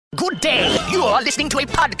Good day. You are listening to a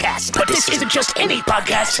podcast. But this isn't just any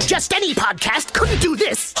podcast. Just any podcast couldn't do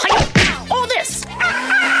this. Or this.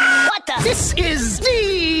 What the? This is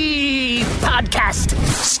the podcast.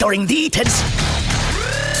 Starring the Ted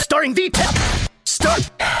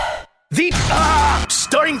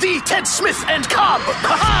Smith and Cobb.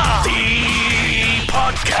 The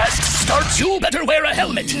podcast starts. You better wear a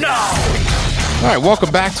helmet now. All right, welcome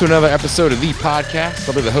back to another episode of The Podcast.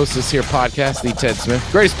 I'll be the host of this here podcast, The Ted Smith.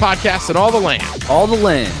 Greatest podcast in all the land. All the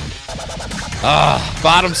land.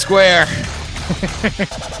 Bottom square.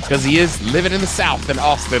 Because he is living in the South in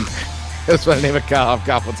Austin. That's my name of Cobb.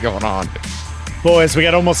 Cobb, what's going on? Boys, we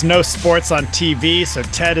got almost no sports on TV, so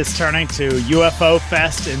Ted is turning to UFO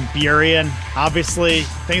Fest in Burien. Obviously,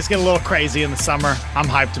 things get a little crazy in the summer. I'm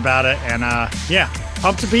hyped about it, and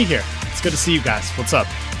pumped to be here. It's good to see you guys. What's up?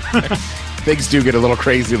 Things do get a little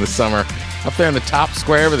crazy in the summer. Up there in the top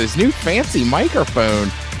square with his new fancy microphone,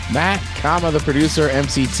 Matt, the producer,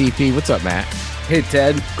 MCTP. What's up, Matt? Hey,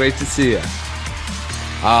 Ted. Great to see you.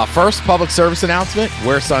 First public service announcement,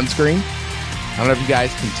 wear sunscreen. I don't know if you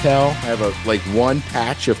guys can tell. I have one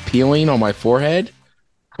patch of peeling on my forehead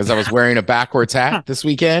because I was wearing a backwards hat this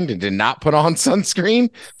weekend and did not put on sunscrreen.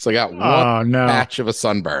 So I got one patch of a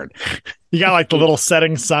sunburn. You got the little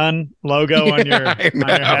setting sun logo on your head.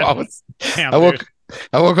 I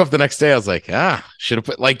woke up the next day. I was like, should have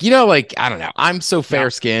put I don't know. I'm so fair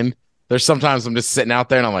skinned. There's sometimes I'm just sitting out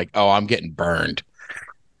there and I'm like, I'm getting burned.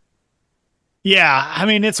 Yeah, I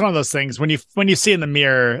mean, it's one of those things when you see in the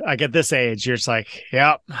mirror, like at this age, you're just like,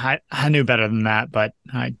 yep, I knew better than that, but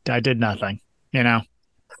I did nothing, And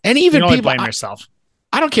even people blame yourself.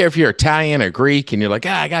 I don't care if you're Italian or Greek and you're like,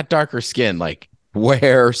 I got darker skin. Like,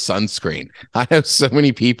 wear sunscreen. I know so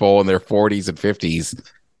many people in their 40s and 50s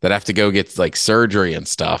that have to go get surgery and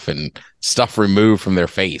stuff removed from their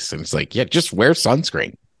face. And it's like, just wear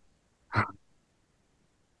sunscreen.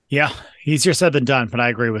 Yeah, easier said than done, but I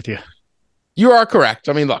agree with you. You are correct.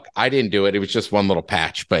 I mean, look, I didn't do it. It was just one little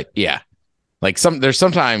patch, but yeah. There's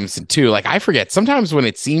sometimes too, I forget, sometimes when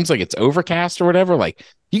it seems like it's overcast or whatever,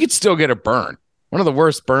 you could still get a burn. One of the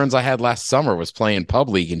worst burns I had last summer was playing Pub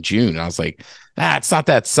League in June. And I was like, it's not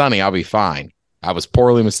that sunny. I'll be fine. I was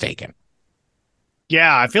poorly mistaken.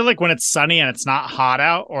 Yeah, I feel like when it's sunny and it's not hot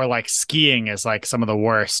out, or skiing is some of the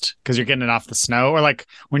worst because you're getting it off the snow, or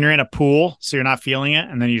when you're in a pool, so you're not feeling it,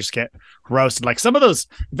 and then you just get roasted. Some of those,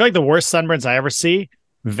 I feel like the worst sunburns I ever see,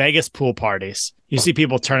 Vegas pool parties. You see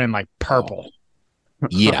people turning purple.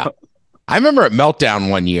 Yeah. I remember at Meltdown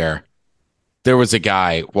one year, there was a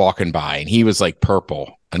guy walking by and he was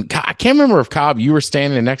purple. And I can't remember if Cobb, you were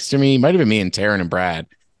standing next to me. It might have been me and Taryn and Brad.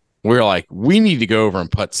 We were like, we need to go over and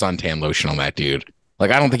put suntan lotion on that dude. I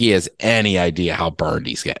don't think he has any idea how burned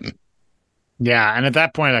he's getting. Yeah. And at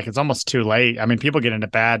that point, it's almost too late. I mean, people get into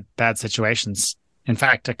bad situations. In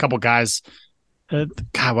fact, a couple guys, why do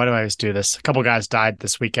I always do this? A couple guys died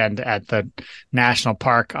this weekend at the national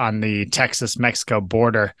park on the Texas-Mexico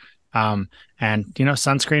border. And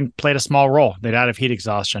sunscreen played a small role. They died of heat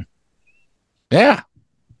exhaustion. Yeah.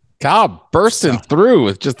 Cobb bursting through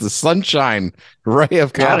with just the sunshine ray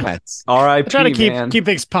of comments. R.I.P. Try to keep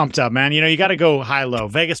things pumped up, man. You got to go high-low.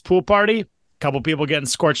 Vegas pool party, couple people getting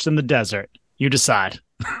scorched in the desert. You decide.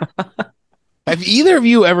 Have either of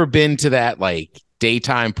you ever been to that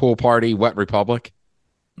daytime pool party, Wet Republic?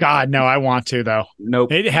 God, no, I want to though.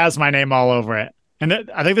 Nope. It has my name all over it. And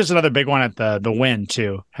I think there's another big one at the Wynn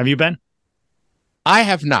too. Have you been? I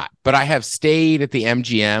have not, but I have stayed at the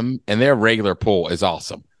MGM, and their regular pool is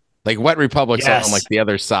awesome. Wet Republic's on the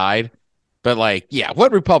other side, but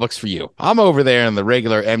Wet Republic's for you. I'm over there in the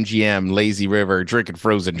regular MGM Lazy River drinking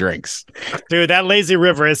frozen drinks. Dude, that Lazy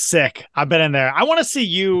River is sick. I've been in there. I want to see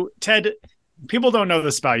you, Ted. People don't know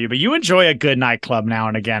this about you, but you enjoy a good nightclub now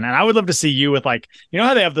and again. And I would love to see you with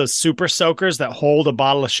how they have those super soakers that hold a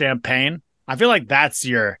bottle of champagne? I feel like that's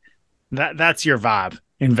your vibe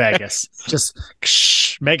in Vegas. Just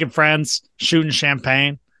making friends, shooting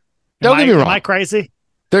champagne. Don't get me wrong. Am I crazy?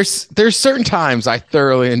 There's certain times I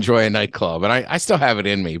thoroughly enjoy a nightclub, and I still have it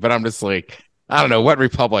in me, but I'm just I don't know, Wet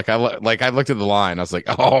Republic. I looked at the line. I was like,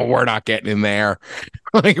 we're not getting in there.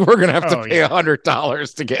 We're gonna have to pay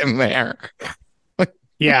 $100 to get in there.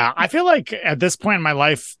 Yeah, I feel like at this point in my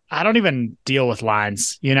life, I don't even deal with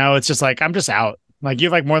lines. It's just I'm just out.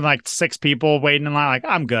 You have more than 6 people waiting in line.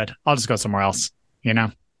 I'm good. I'll just go somewhere else.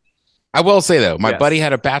 I will say though, my buddy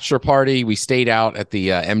had a bachelor party. We stayed out at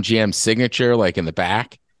the MGM Signature, in the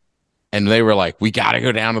back. And they were like, we got to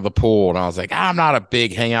go down to the pool. And I was like, I'm not a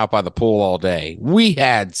big hang out by the pool all day. We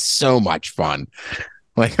had so much fun.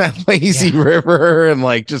 That lazy river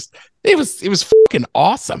and just, it was fucking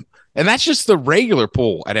awesome. And that's just the regular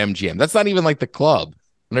pool at MGM. That's not even like the club.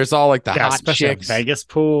 And there's all like the hot especially chicks. a Vegas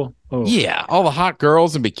pool. Ooh. Yeah, all the hot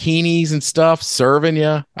girls in bikinis and stuff serving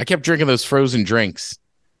you. I kept drinking those frozen drinks,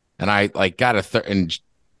 and I like got a third. And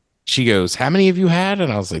she goes, "How many have you had?"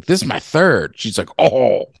 And I was like, "This is my third." She's like,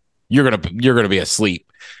 "Oh, you're gonna be asleep."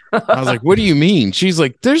 I was like, "What do you mean?" She's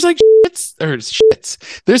like, "There's like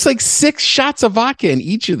shits. There's like 6 shots of vodka in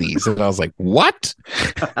each of these." And I was like, "What?"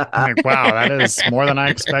 I'm like, wow, that is more than I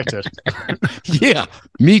expected. Yeah,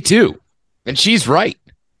 me too. And she's right.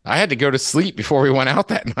 I had to go to sleep before we went out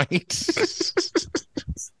that night.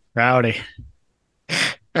 Rowdy.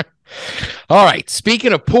 All right.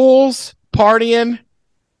 Speaking of pools, partying,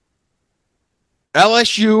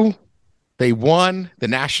 LSU, they won the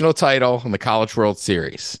national title in the College World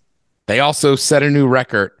Series. They also set a new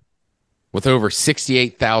record with over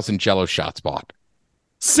 68,000 Jello shots bought.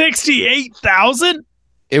 68,000?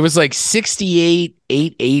 It was like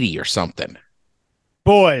 68,880 or something.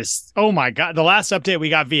 Boys, oh my God. The last update we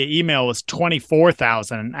got via email was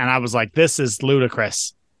 24,000. And I was like, this is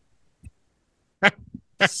ludicrous.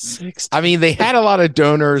 I mean, they had a lot of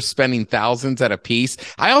donors spending thousands at a piece.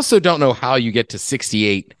 I also don't know how you get to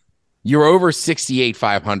 68. You're over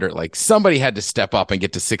 68,500. Like somebody had to step up and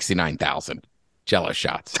get to 69,000 Jello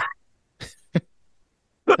shots.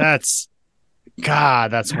 That's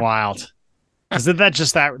wild. Is it that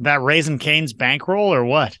just that Raising Cane's bankroll or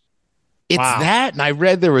what? It's that, and I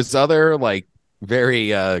read there was other like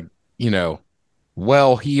very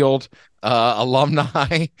well-heeled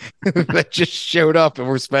alumni that just showed up and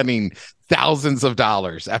were spending thousands of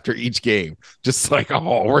dollars after each game. Just like,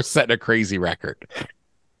 oh, we're setting a crazy record.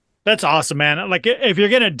 That's awesome, man. Like if you're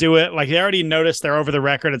gonna do it, like they already noticed they're over the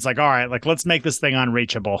record, it's like, all right, like let's make this thing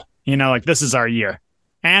unreachable. Like this is our year.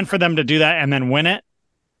 And for them to do that and then win it,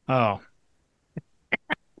 oh.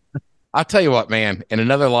 I'll tell you what, man. In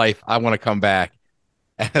another life, I want to come back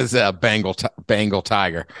as a Bengal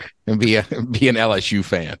Tiger and be an LSU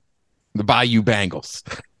fan. The Bayou Bengals.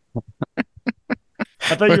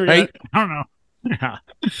 I thought you were right? I don't know. Yeah.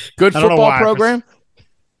 Good football program.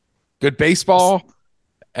 Good baseball.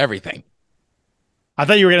 Everything. I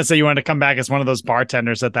thought you were going to say you wanted to come back as one of those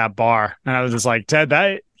bartenders at that bar. And I was just like, Ted,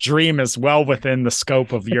 that dream is well within the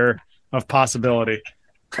scope of possibility.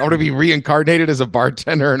 I want to be reincarnated as a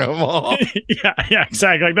bartender in Omaha. yeah,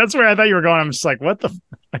 exactly. Like that's where I thought you were going. I'm just like, what the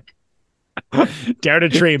fuck? Dare to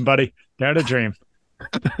dream, buddy. Dare to dream.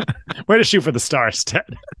 Way to shoot for the stars, Ted.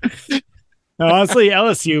 No, honestly,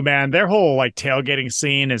 LSU, man, their whole like tailgating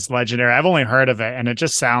scene is legendary. I've only heard of it, and it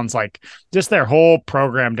just sounds like just their whole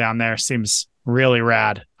program down there seems really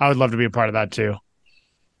rad. I would love to be a part of that too.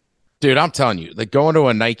 Dude, I'm telling you, like going to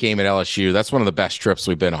a night game at LSU, that's one of the best trips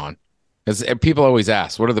we've been on. Because people always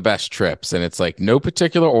ask, what are the best trips? And it's like no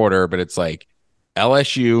particular order, but it's like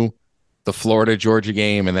LSU, the Florida-Georgia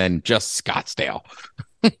game, and then just Scottsdale.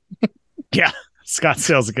 Yeah,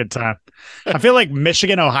 Scottsdale's a good time. I feel like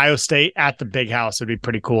Michigan, Ohio State at the Big House would be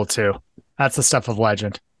pretty cool too. That's the stuff of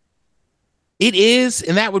legend. It is,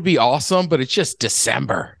 and that would be awesome, but it's just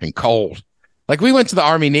December and cold. Like we went to the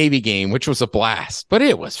Army-Navy game, which was a blast, but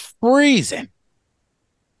it was freezing.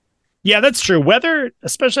 Yeah, that's true. Weather,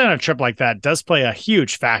 especially on a trip like that, does play a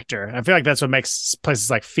huge factor. I feel like that's what makes places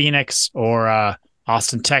like Phoenix or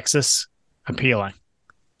Austin, Texas appealing.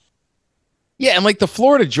 Yeah, and like the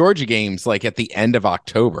Florida-Georgia games, like at the end of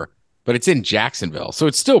October, but it's in Jacksonville, so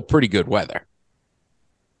it's still pretty good weather.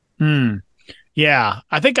 Yeah,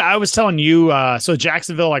 I think I was telling you, so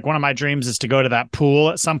Jacksonville, like one of my dreams is to go to that pool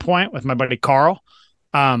at some point with my buddy Carl.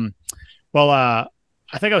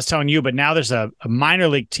 I think I was telling you, but now there's a minor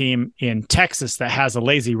league team in Texas that has a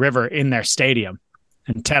lazy river in their stadium.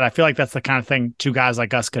 And Ted, I feel like that's the kind of thing 2 guys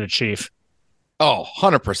like us could achieve. Oh,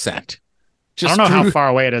 100%. I don't know how far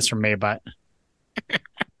away it is from me, but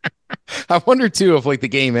I wonder too if like the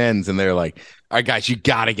game ends and they're like, all right, guys, you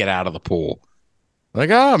got to get out of the pool. Like,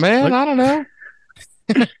 oh man, I don't know.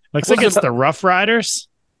 Looks like it's the Rough Riders.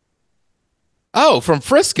 Oh, from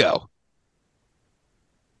Frisco.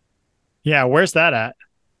 Yeah, where's that at?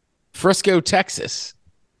 Frisco, Texas.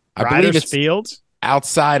 I Riders believe it's Field?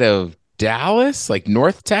 outside of Dallas, like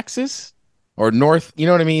North Texas or North, you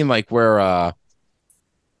know what I mean? Like where,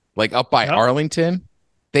 like up by Arlington.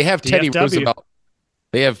 They have Teddy DFW. Roosevelt.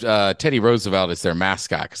 They have Teddy Roosevelt as their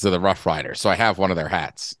mascot because they're the Rough Riders. So I have one of their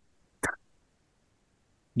hats.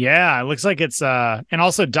 Yeah, it looks like it's and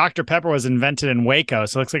also Dr. Pepper was invented in Waco,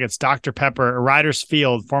 so it looks like it's Dr. Pepper Riders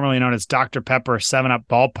Field, formerly known as Dr. Pepper 7-Up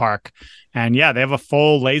Ballpark. And yeah, they have a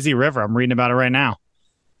full lazy river. I'm reading about it right now.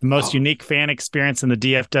 The most unique fan experience in the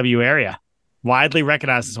DFW area. Widely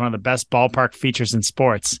recognized as one of the best ballpark features in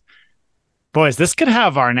sports. Boys, this could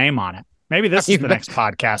have our name on it. Maybe this is the next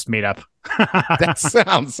podcast meetup. That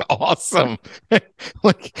sounds awesome.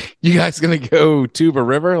 Like, you guys gonna go Tuba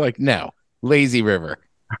River? Like, no. Lazy River,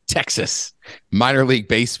 Texas, minor league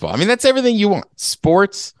baseball. I mean, that's everything you want.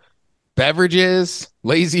 Sports, beverages,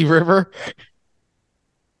 Lazy River.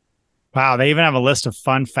 Wow, they even have a list of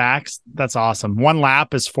fun facts. That's awesome. One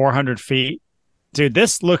lap is 400 feet. Dude,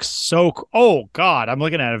 this looks so oh God, I'm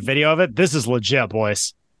looking at a video of it. This is legit,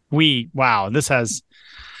 boys. Wow, this has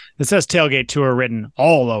Tailgate Tour written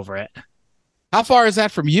all over it. How far is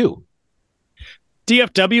that from you?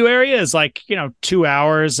 DFW area is like, 2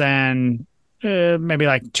 hours and maybe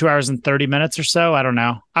like 2 hours and 30 minutes or so. I don't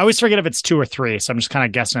know. I always forget if it's 2 or 3, so I'm just kind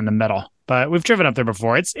of guessing in the middle. But we've driven up there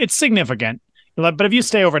before. It's significant. But if you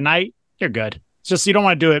stay overnight, you're good. It's just you don't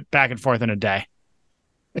want to do it back and forth in a day.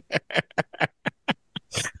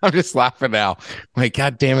 I'm just laughing now. Like,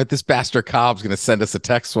 God damn it, this bastard Cobb's going to send us a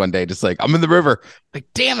text one day just like, I'm in the river. Like,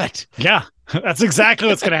 damn it. Yeah, that's exactly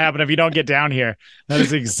what's going to happen if you don't get down here. That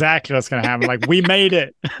is exactly what's going to happen. Like, we made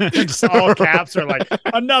it. Just all caps are like,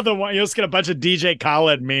 another one. You'll just get a bunch of DJ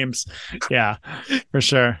Khaled memes. Yeah, for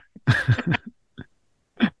sure.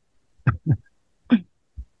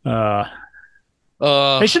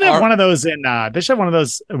 They should have one of those they should have one of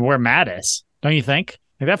those where Matt is, don't you think?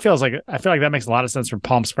 Like, I feel like that makes a lot of sense for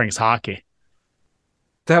Palm Springs hockey.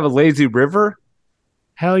 To have a lazy river?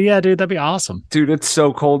 Hell yeah, dude, that'd be awesome. Dude, it's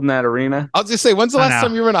so cold in that arena. I was just say, when's the last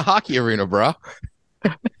time you were in a hockey arena, bro?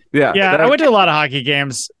 Yeah. I went to a lot of hockey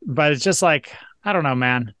games, but it's just like, I don't know,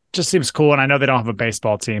 man. It just seems cool, and I know they don't have a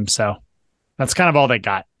baseball team, so that's kind of all they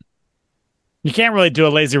got. You can't really do a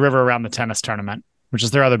lazy river around the tennis tournament, which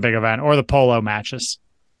is their other big event, or the polo matches.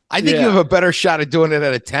 I think you have a better shot at doing it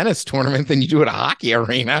at a tennis tournament than you do at a hockey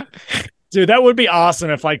arena. Dude, that would be awesome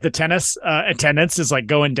if like the tennis attendance is like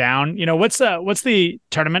going down. What's the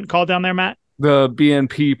tournament called down there, Matt? The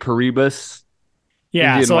BNP Paribas.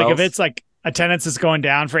 Yeah, Indian so like Wells. if it's like attendance is going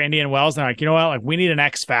down for Indian Wells, they're like, you know what? Like, we need an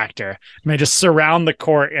X factor. And they just surround the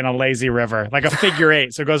court in a lazy river, like a figure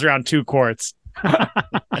eight. So it goes around 2 courts.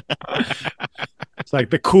 It's like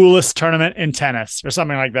the coolest tournament in tennis or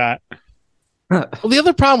something like that. Well, the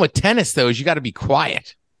other problem with tennis, though, is you got to be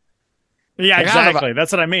quiet. Yeah, Like, exactly.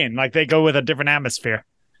 That's what I mean. Like, they go with a different atmosphere.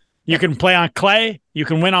 You can play on clay, you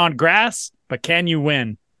can win on grass, but can you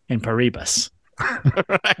win in Paribas?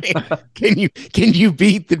 Right? Can you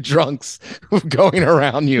beat the drunks going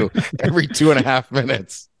around you every 2.5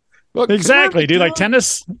 minutes? Look, Exactly, dude. Like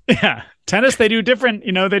tennis, they do different,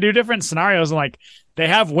 they do different scenarios. And like, they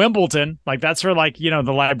have Wimbledon, like that's for like, the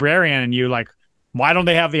librarian and you, like, why don't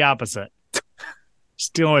they have the opposite?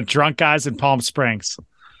 Just dealing with drunk guys in Palm Springs.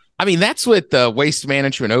 I mean, that's what the Waste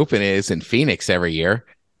Management Open is in Phoenix every year,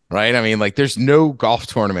 right? I mean, like, there's no golf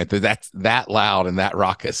tournament that's that loud and that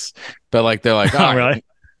raucous. But like, they're like, oh, really?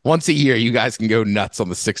 Once a year, you guys can go nuts on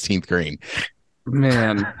the 16th green.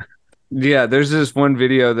 Man. Yeah, there's this one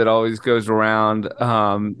video that always goes around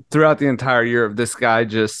throughout the entire year of this guy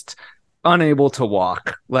just unable to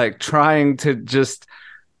walk, like trying to just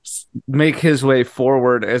make his way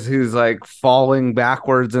forward as he's like falling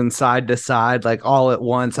backwards and side to side, like all at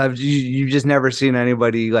once. You've just never seen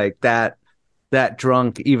anybody like that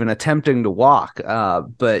drunk even attempting to walk.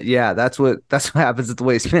 But yeah, that's what happens at the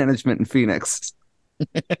Waste Management in Phoenix.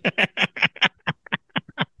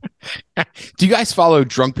 Do you guys follow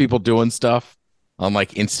drunk people doing stuff on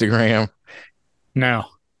like Instagram? No.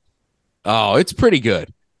 Oh, it's pretty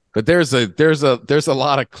good. But there's a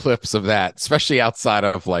lot of clips of that, especially outside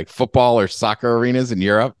of like football or soccer arenas in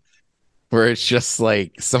Europe, where it's just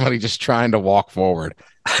like somebody just trying to walk forward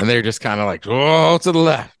and they're just kind of like, oh, to the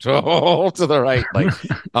left, oh, to the right. Like,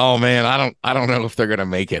 oh man, I don't know if they're gonna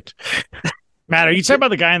make it. Matt, are you talking about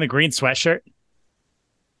the guy in the green sweatshirt?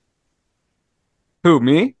 Who,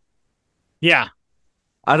 me? Yeah.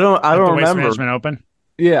 I don't Waste remember. Management Open.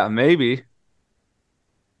 Yeah, maybe.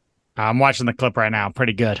 I'm watching the clip right now.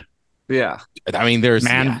 Pretty good. Yeah. I mean, there's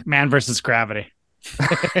Man versus gravity.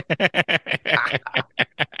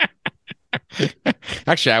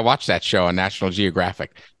 Actually, I watched that show on National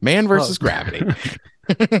Geographic. Man versus Gravity.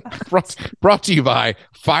 brought to you by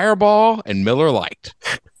Fireball and Miller Lite.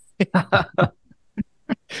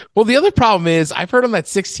 Well, the other problem is I've heard on that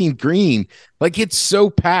 16th green, like, it's so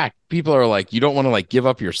packed. People are like, you don't want to like give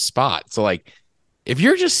up your spot. So like, if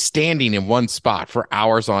you're just standing in one spot for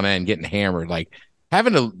hours on end getting hammered, like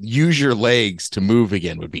having to use your legs to move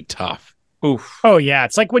again would be tough. Oof. Oh yeah,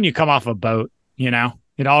 it's like when you come off a boat,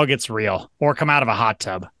 it all gets real, or come out of a hot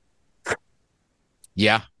tub.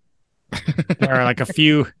 Yeah. There are like a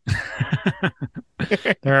few I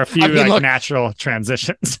mean, like look, natural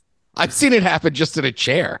transitions. I've seen it happen just in a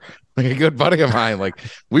chair. Like a good buddy of mine, like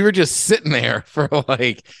we were just sitting there for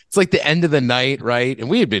like it's like the end of the night, right? And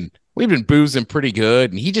we'd been boozing pretty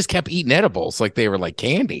good, and he just kept eating edibles like they were like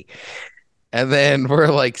candy. And then we're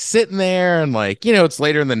like sitting there, and like it's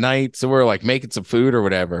later in the night, so we're like making some food or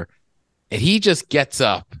whatever. And he just gets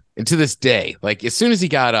up, and to this day, like as soon as he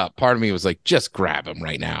got up, part of me was like, just grab him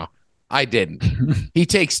right now. I didn't. He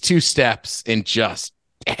takes 2 steps and just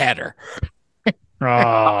had her.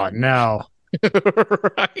 Oh no.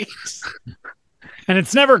 Right. And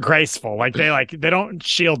it's never graceful. Like they don't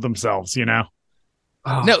shield themselves,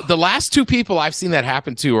 Oh. No, the last 2 people I've seen that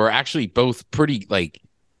happen to are actually both pretty like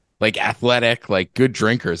athletic, like good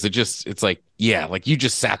drinkers. It's like, yeah, like you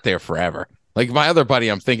just sat there forever. Like my other buddy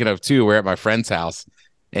I'm thinking of too, we're at my friend's house,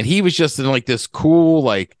 and he was just in like this cool,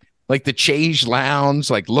 like the Chage Lounge,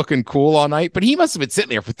 like looking cool all night, but he must have been sitting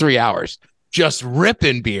there for 3 hours. Just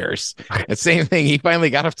ripping beers. The same thing. He finally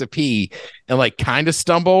got up to pee and like kind of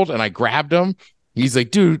stumbled, and I grabbed him. He's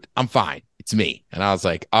like, dude, I'm fine. It's me. And I was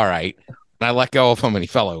like, all right. And I let go of him, and he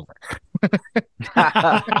fell over.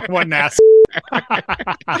 What an ass.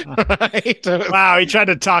 Right? Wow, he tried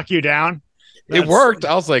to talk you down. It worked.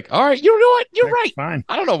 I was like, all right, you know what? You're right. Fine.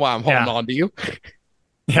 I don't know why I'm holding on to you.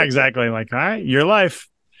 Yeah, exactly. Like, all right, your life.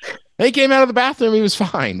 He came out of the bathroom. He was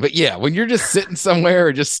fine. But yeah, when you're just sitting somewhere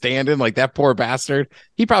or just standing, like that poor bastard,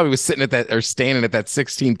 he probably was sitting at that or standing at that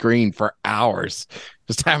 16th green for hours,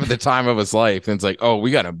 just having the time of his life. And it's like, oh, we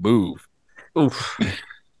got to move. Oof.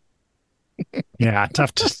 Yeah,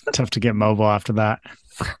 tough to get mobile after that.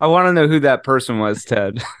 I want to know who that person was,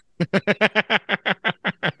 Ted.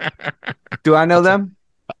 Do I know them?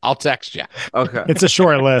 I'll text you. Okay. It's a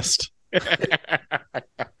short list.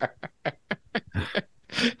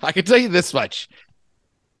 I can tell you this much.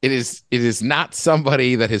 It is not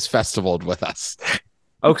somebody that has festivaled with us.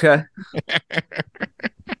 Okay.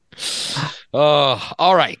 Oh,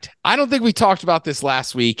 all right. I don't think we talked about this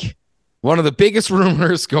last week. One of the biggest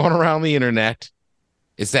rumors going around the internet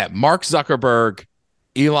is that Mark Zuckerberg,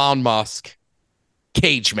 Elon Musk,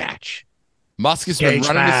 cage match. Musk has been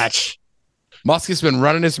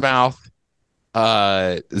running his mouth.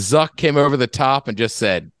 Zuck came over the top and just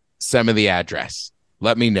said, send me the address.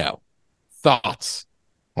 Let me know. Thoughts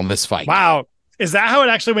on this fight? Wow. Is that how it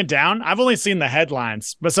actually went down? I've only seen the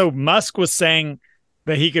headlines. But so Musk was saying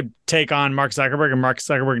that he could take on Mark Zuckerberg, and Mark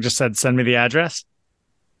Zuckerberg just said, send me the address?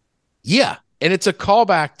 Yeah. And it's a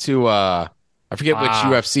callback to I forget which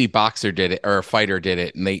UFC boxer did it or fighter did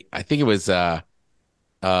it. And I think it was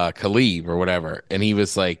Khalib or whatever. And he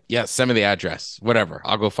was like, yeah, send me the address. Whatever.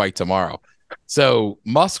 I'll go fight tomorrow. So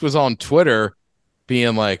Musk was on Twitter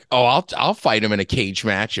being like, oh, I'll fight him in a cage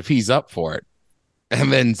match if he's up for it.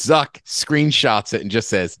 And then Zuck screenshots it and just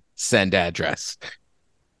says, send address.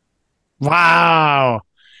 Wow.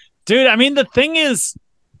 Dude, I mean, the thing is,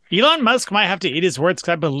 Elon Musk might have to eat his words,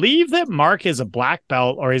 because I believe that Mark is a black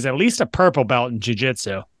belt, or he's at least a purple belt in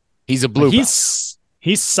jiu-jitsu. He's a blue belt.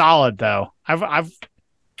 He's solid, though. I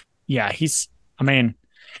mean,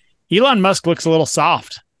 Elon Musk looks a little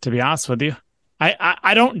soft, to be honest with you.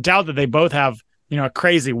 I don't doubt that they both have, a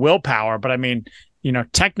crazy willpower, but I mean,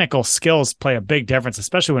 technical skills play a big difference,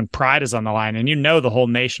 especially when pride is on the line, and the whole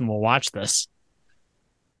nation will watch this.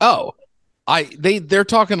 Oh, they're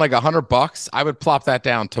talking like $100. I would plop that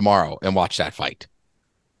down tomorrow and watch that fight.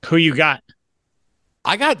 Who you got?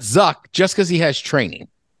 I got Zuck just because he has training,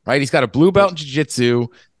 right? He's got a blue belt in jiu-jitsu.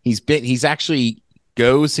 He's actually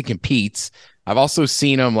goes and competes. I've also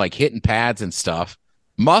seen him like hitting pads and stuff.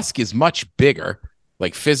 Musk is much bigger,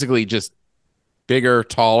 like physically just bigger,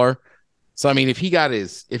 taller. So I mean, if he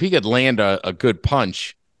could land a good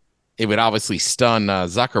punch, it would obviously stun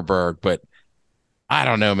Zuckerberg. But I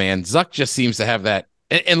don't know, man. Zuck just seems to have that.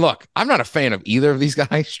 And look, I'm not a fan of either of these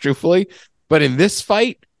guys, truthfully. But in this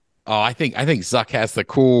fight, I think Zuck has the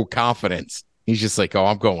cool confidence. He's just like, oh,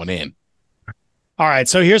 I'm going in. All right,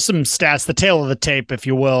 so here's some stats, the tail of the tape, if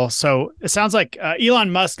you will. So it sounds like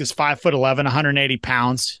Elon Musk is 5'11", 180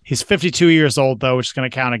 pounds. He's 52 years old, though, which is going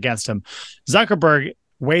to count against him. Zuckerberg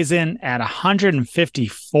weighs in at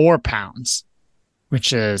 154 pounds,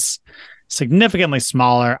 which is significantly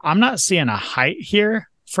smaller. I'm not seeing a height here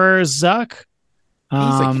for Zuck. He's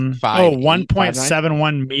like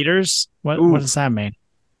 1.71 meters. What does that mean?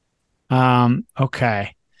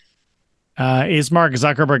 Okay. Is Mark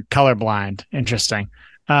Zuckerberg colorblind? Interesting.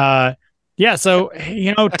 Yeah, so,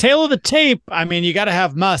 tail of the tape, I mean, you got to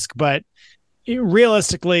have Musk, but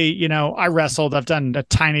realistically, I wrestled. I've done a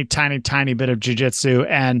tiny, tiny, tiny bit of jiu-jitsu,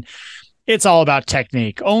 and it's all about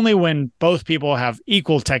technique. Only when both people have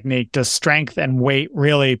equal technique does strength and weight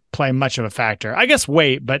really play much of a factor. I guess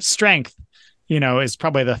weight, but strength, is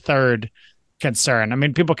probably the third concern. I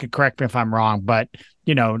mean, people can correct me if I'm wrong, but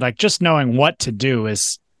like just knowing what to do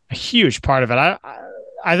is a huge part of it.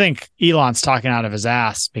 I think Elon's talking out of his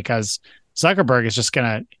ass because Zuckerberg is just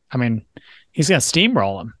he's gonna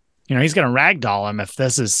steamroll him. He's gonna ragdoll him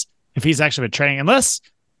if he's actually been training, unless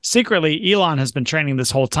secretly Elon has been training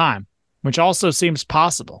this whole time, which also seems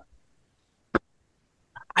possible.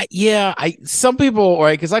 Some people,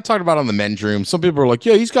 right? Because I talked about it on the men's room. Some people are like,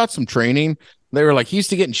 yeah, he's got some training. They were like, he used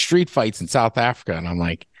to get in street fights in South Africa, and I'm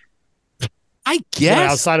like, I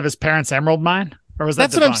guess outside of his parents' emerald mine, or was that?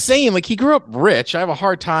 That's what I'm saying. Like, he grew up rich. I have a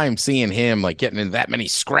hard time seeing him like getting into that many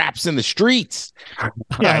scraps in the streets.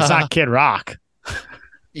 Yeah, it's not Kid Rock.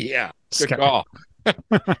 Yeah, good call.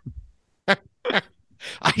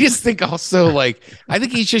 I just think also like I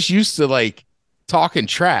think he's just used to like talking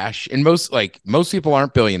trash, and most people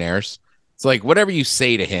aren't billionaires. It's like whatever you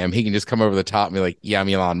say to him, he can just come over the top and be like, "Yeah, I'm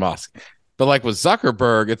Elon Musk." But like with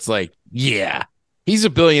Zuckerberg, it's like, yeah, he's a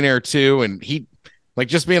billionaire too, and he like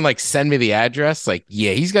just being like, "Send me the address." Like,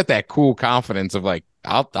 yeah, he's got that cool confidence of like,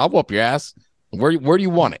 "I'll whoop your ass. Where do you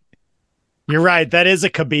want it?" You're right. That is a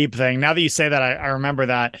Khabib thing. Now that you say that, I remember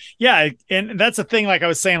that. Yeah, and that's the thing. Like I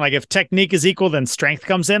was saying, like if technique is equal, then strength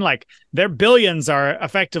comes in. Like their billions are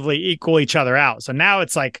effectively equal each other out. So now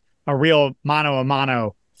it's like a real mano a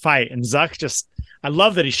mano fight. And Zuck I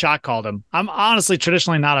love that he shot called him. I'm honestly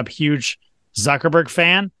traditionally not a huge Zuckerberg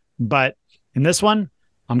fan, but in this one,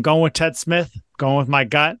 I'm going with Ted Smith, going with my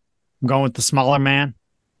gut. I'm going with the smaller man,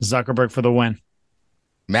 Zuckerberg for the win.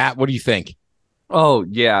 Matt, what do you think? Oh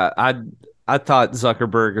yeah, I thought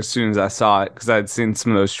Zuckerberg as soon as I saw it because I'd seen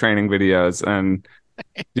some of those training videos, and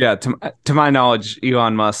yeah, to my knowledge,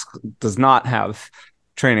 Elon Musk does not have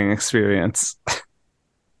training experience.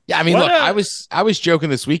 Yeah, I mean, look, I was joking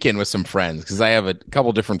this weekend with some friends because I have a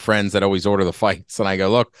couple different friends that always order the fights, and I go,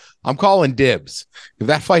 look, I'm calling dibs. If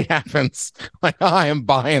that fight happens, like I am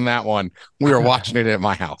buying that one. We are watching it at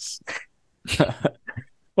my house.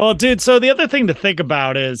 Well, dude, so the other thing to think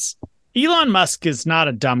about is Elon Musk is not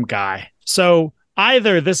a dumb guy. So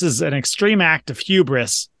either this is an extreme act of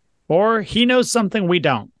hubris or he knows something we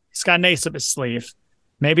don't. He's got an ace up his sleeve.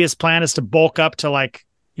 Maybe his plan is to bulk up to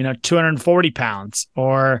 240 pounds,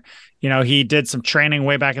 or, he did some training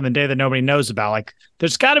way back in the day that nobody knows about. Like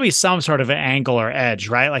there's got to be some sort of an angle or edge,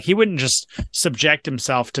 right? Like he wouldn't just subject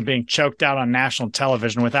himself to being choked out on national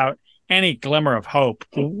television without any glimmer of hope.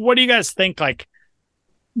 What do you guys think? Like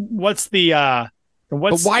what's the,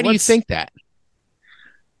 but why do you think that?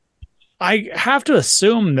 I have to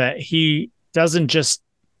assume that he doesn't just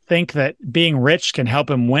think that being rich can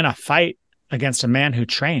help him win a fight against a man who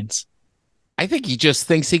trains. I think he just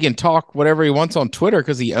thinks he can talk whatever he wants on Twitter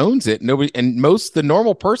because he owns it. The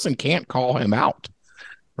normal person can't call him out,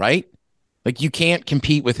 right? Like you can't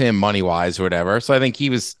compete with him money wise or whatever. So I think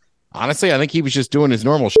he was just doing his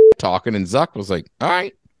normal shit talking, and Zuck was like, "All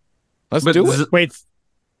right, let's do it." Wait,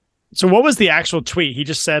 so what was the actual tweet? He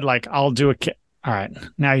just said like, "I'll do a." All right,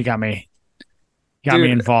 now you got me. Got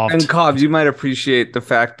me involved. And Cobb, you might appreciate the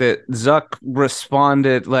fact that Zuck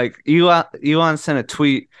responded, like Elon sent a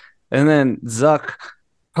tweet and then Zuck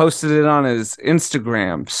posted it on his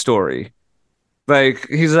Instagram story. Like,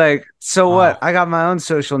 he's like, so what? I got my own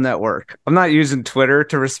social network. I'm not using Twitter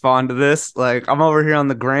to respond to this. Like, I'm over here on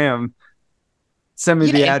the gram. Send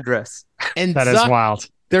me the address. And that Zuck, is wild.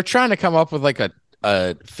 They're trying to come up with like a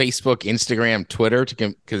Facebook, Instagram, Twitter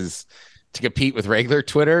to compete with regular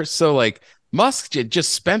Twitter. So like, Musk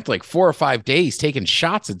just spent like 4 or 5 days taking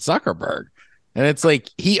shots at Zuckerberg. And it's like,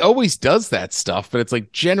 he always does that stuff, but it's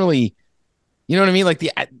like generally, you know what I mean? Like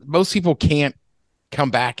most people can't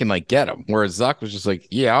come back and like get him. Whereas Zuck was just like,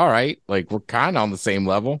 yeah, all right. Like we're kind of on the same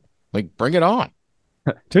level. Like bring it on.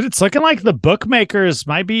 Dude, it's looking like the bookmakers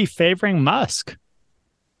might be favoring Musk.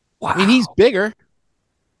 Wow. I mean, he's bigger.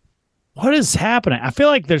 What is happening? I feel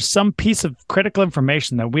like there's some piece of critical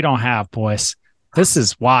information that we don't have, boys. This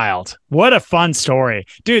is wild. What a fun story.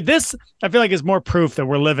 Dude, this I feel like is more proof that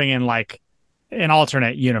we're living in like an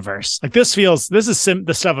alternate universe. Like this is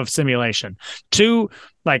the stuff of simulation. Two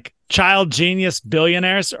like child genius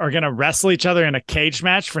billionaires are going to wrestle each other in a cage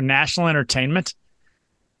match for national entertainment.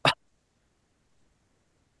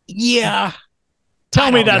 Yeah.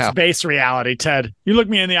 Tell me that's base reality, Ted. You look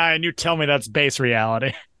me in the eye and you tell me that's base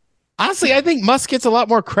reality. Honestly, I think Musk gets a lot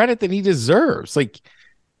more credit than he deserves. Like,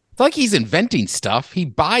 it's like he's inventing stuff. He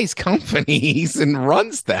buys companies and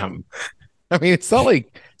runs them. I mean, it's not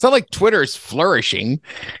like Twitter's flourishing.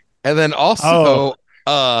 And then also,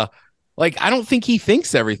 like, I don't think he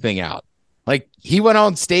thinks everything out. Like, he went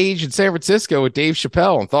on stage in San Francisco with Dave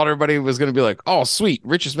Chappelle and thought everybody was going to be like, oh, sweet,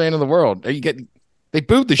 richest man in the world. They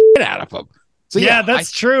booed the shit out of him. So yeah,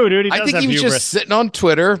 that's true, dude. He does I think have he was hubris. just sitting on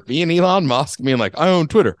Twitter, being Elon Musk, being like, I own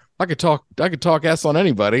Twitter. I could talk S on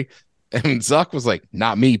anybody. And Zuck was like,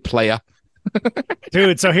 not me, playa.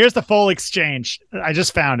 Dude, so here's the full exchange. I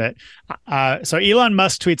just found it. So Elon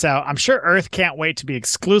Musk tweets out, I'm sure Earth can't wait to be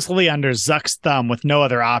exclusively under Zuck's thumb with no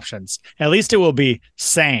other options. At least it will be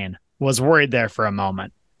sane. Was worried there for a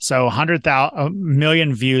moment. So 100,000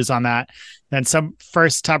 million views on that. Then some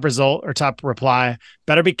first top result or top reply.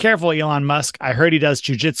 Better be careful, Elon Musk. I heard he does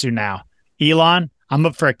jujitsu now. Elon, I'm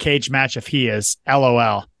up for a cage match if he is.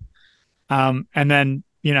 LOL. And then,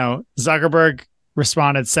 Zuckerberg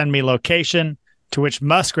responded, send me location, to which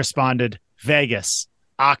Musk responded, Vegas,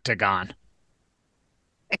 Octagon.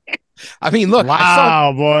 I mean, look,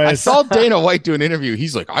 wow, boys. I saw Dana White do an interview.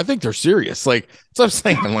 He's like, I think they're serious. Like, so I'm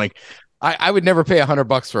saying, like, I would never pay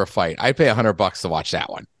 $100 for a fight. I'd pay $100 to watch that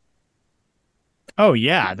one. Oh,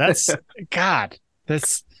 yeah. That's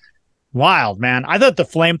wild, man. I thought the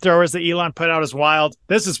flamethrowers that Elon put out is wild.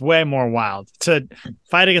 This is way more wild. To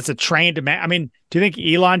fight against a trained man. I mean, do you think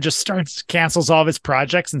Elon just cancels all of his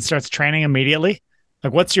projects and starts training immediately?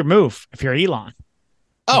 Like, what's your move if you're Elon?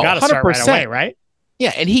 You got to start right away, right?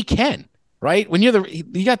 Yeah, and he can, right? When you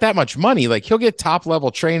got that much money, like he'll get top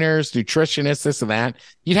level trainers, nutritionists, this and that.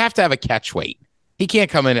 You'd have to have a catch weight. He can't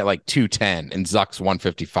come in at like 210 and Zuck's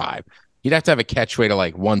 155. You'd have to have a catch weight of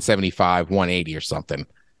like 175, 180 or something.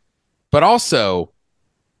 But also,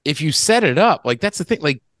 if you set it up, like that's the thing,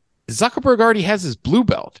 like Zuckerberg already has his blue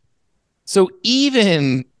belt. So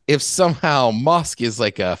even if somehow Musk is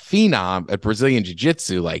like a phenom at Brazilian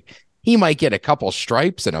Jiu-Jitsu, like he might get a couple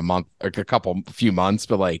stripes in a month or a few months,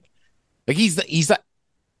 but like he's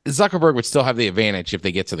Zuckerberg would still have the advantage if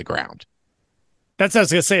they get to the ground. That's what I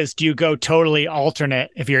was gonna say is, do you go totally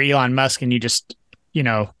alternate if you're Elon Musk and you just,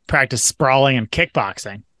 practice sprawling and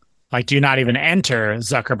kickboxing? Like, do you not even enter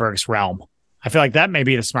Zuckerberg's realm? I feel like that may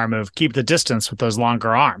be the smart move. Keep the distance with those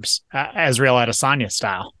longer arms, Israel Adesanya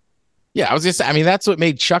style. Yeah, I was just, I mean, that's what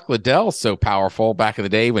made Chuck Liddell so powerful back in the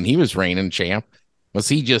day when he was reigning champ. Was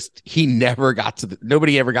he never got to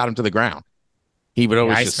nobody ever got him to the ground. He would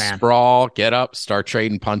always sprawl, get up, start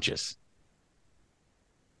trading punches.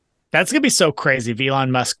 That's going to be so crazy if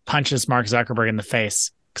Elon Musk punches Mark Zuckerberg in the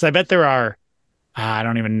face. Because I bet there are, I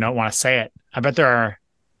don't even want to say it. I bet there are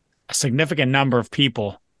a significant number of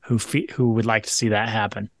people who would like to see that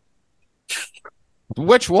happen.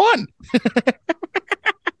 Which one?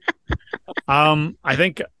 I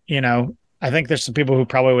think, I think there's some people who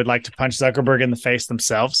probably would like to punch Zuckerberg in the face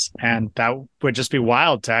themselves. And that would just be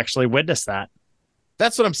wild to actually witness that.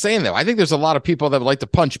 That's what I'm saying, though. I think there's a lot of people that would like to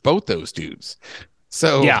punch both those dudes.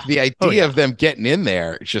 So the idea of them getting in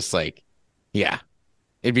there, it's just like, yeah,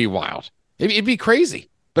 it'd be wild. It'd be crazy.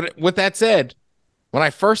 But with that said, when I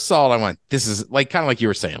first saw it, I went, this is like kind of like you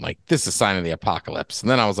were saying, like this is a sign of the apocalypse. And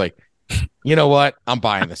then I was like, you know what? I'm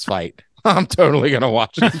buying this fight. I'm totally going to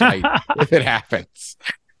watch this fight if it happens.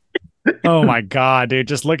 Oh my God, dude.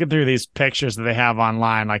 Just looking through these pictures that they have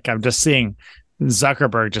online. Like I'm just seeing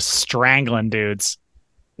Zuckerberg just strangling dudes.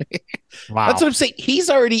 Wow. That's what I'm saying. He's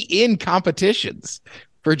already in competitions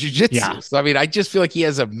for jiu-jitsu. Yeah. So, I mean, I just feel like he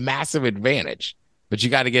has a massive advantage, but you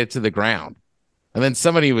got to get it to the ground. And then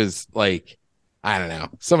somebody was like, I don't know.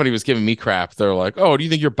 Somebody was giving me crap. They're like, oh, do you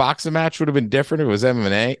think your boxing match would have been different if it was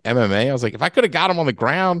MMA? I was like, if I could have got him on the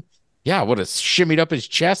ground, yeah, I would have shimmied up his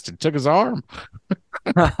chest and took his arm.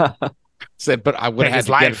 Said, but I would have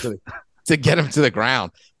had to get him to the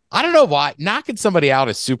ground. I don't know why. Knocking somebody out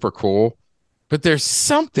is super cool, but there's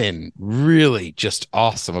something really just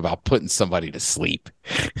awesome about putting somebody to sleep.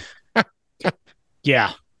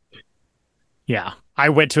 Yeah. Yeah. I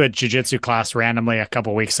went to a jiu-jitsu class randomly a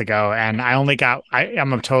couple weeks ago, and I'm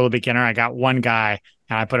a total beginner. I got one guy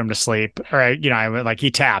and I put him to sleep, or,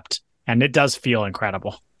 he tapped, and it does feel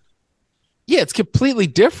incredible. Yeah, it's completely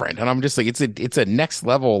different. And I'm just like, it's a next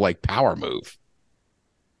level, like power move.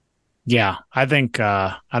 Yeah. I think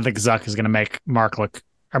Zuck is going to make Mark look,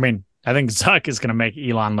 I think Zuck is going to make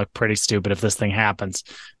Elon look pretty stupid if this thing happens,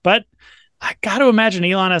 but I got to imagine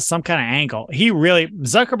Elon has some kind of angle.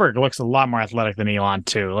 Zuckerberg looks a lot more athletic than Elon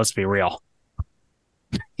too. Let's be real.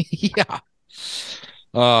 Yeah.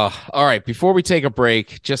 All right. Before we take a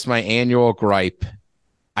break, just my annual gripe.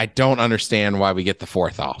 I don't understand why we get the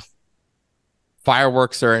 4th off.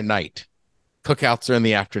 Fireworks are at night. Cookouts are in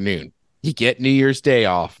the afternoon. You get New Year's Day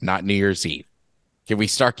off, not New Year's Eve. Can we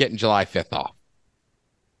start getting July 5th off?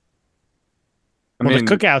 The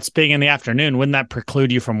cookouts being in the afternoon, wouldn't that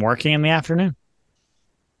preclude you from working in the afternoon?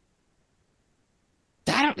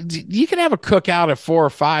 You can have a cookout at 4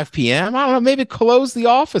 or 5 p.m. I don't know, maybe close the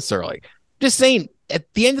office early. Just saying,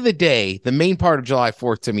 at the end of the day, the main part of July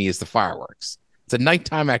 4th to me is the fireworks. It's a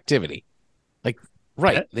nighttime activity. Like,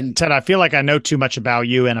 right. Then Ted, I feel like I know too much about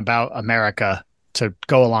you and about America to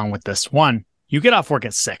go along with this. One, you get off work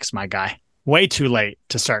at 6, my guy. Way too late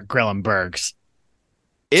to start grilling burgers.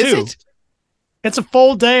 is Two, it? it's a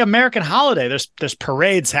full day American holiday. There's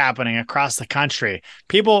parades happening across the country.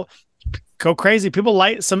 People go crazy. People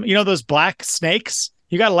light some, those black snakes.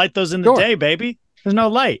 You got to light those in the Sure. day, baby. There's no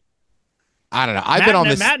light. I don't know. I've been on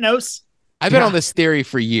this. Matt knows. I've been on this theory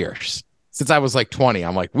for years since I was like 20.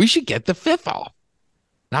 I'm like, we should get the 5th off,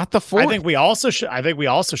 not the 4th. I think we also should have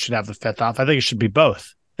the 5th off. I think it should be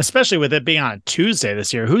both, especially with it being on a Tuesday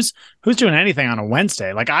this year. Who's doing anything on a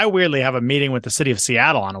Wednesday? Like, I weirdly have a meeting with the city of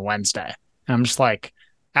Seattle on a Wednesday. And I'm just like,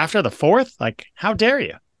 after the 4th, like, how dare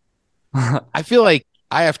you? I feel like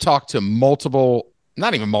I have talked to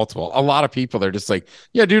not even multiple, a lot of people. They're just like,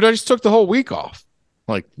 yeah, dude, I just took the whole week off.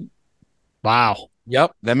 Like, Wow.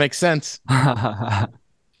 yep, that makes sense.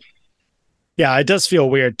 Yeah, it does feel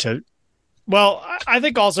weird to. Well, I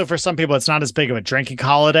think also for some people, it's not as big of a drinking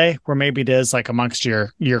holiday where maybe it is like amongst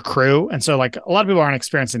your crew. And so like a lot of people aren't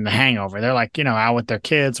experiencing the hangover. They're like, out with their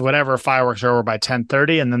kids, whatever, fireworks are over by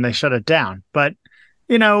 10:30 and then they shut it down. But,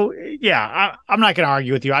 I'm not going to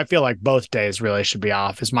argue with you. I feel like both days really should be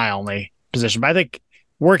off is my only position. But I think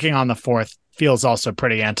working on the 4th feels also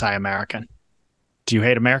pretty anti-American. Do you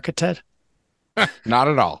hate America, Ted? Not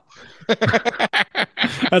at all.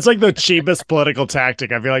 That's like the cheapest political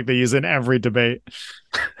tactic. I feel like they use in every debate.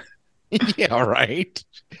 Yeah, right.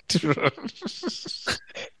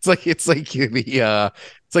 It's like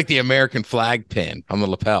the American flag pin on the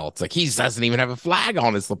lapel. It's like he doesn't even have a flag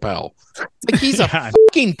on his lapel. It's like he's a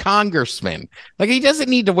fucking congressman. Like he doesn't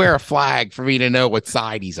need to wear a flag for me to know what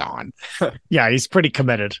side he's on. Yeah, he's pretty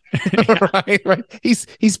committed. Right.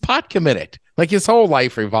 He's pot committed. Like his whole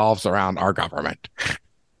life revolves around our government.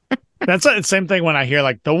 That's the same thing when I hear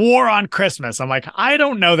like the war on Christmas. I'm like, I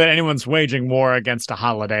don't know that anyone's waging war against a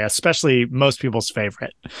holiday, especially most people's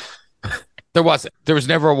favorite. There wasn't. There was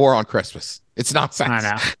never a war on Christmas. It's nonsense.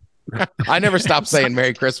 I know. I never stopped saying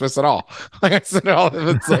Merry Christmas at all. Like I said,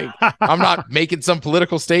 it's like I'm not making some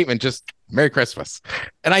political statement, just Merry Christmas.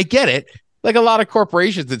 And I get it. Like a lot of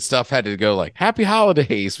corporations and stuff had to go like Happy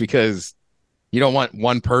Holidays because you don't want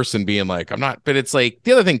one person being like, I'm not. But it's like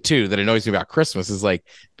the other thing, too, that annoys me about Christmas is like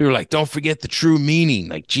people are like, don't forget the true meaning,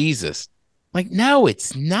 like Jesus. Like, no,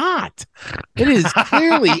 it's not. It is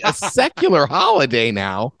clearly a secular holiday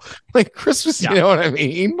now. Like Christmas, You know what I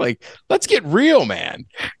mean? Like, let's get real, man.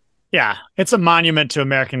 Yeah, it's a monument to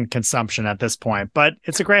American consumption at this point, but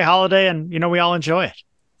it's a great holiday and, we all enjoy it.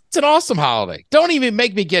 It's an awesome holiday. Don't even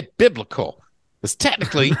make me get biblical. Because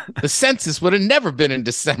technically, the census would have never been in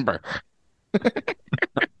December.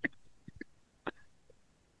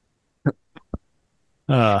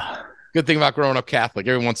 Good thing about growing up Catholic,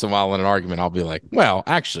 every once in a while in an argument, I'll be like, well,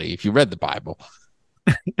 actually, if you read the Bible,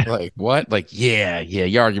 like what? Like, yeah,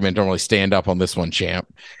 your argument don't really stand up on this one,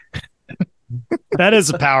 champ. That is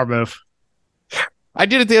a power move. I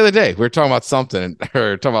did it the other day. We were talking about something,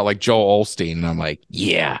 or talking about like Joel Osteen, and I'm like,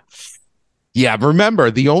 yeah.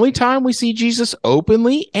 Remember, the only time we see Jesus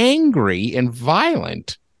openly angry and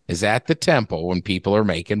violent is at the temple when people are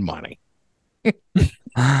making money.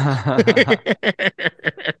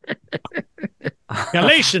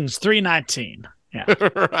 Galatians 3:19. Yeah.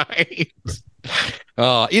 Right.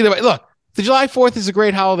 Either way, look, the July 4th is a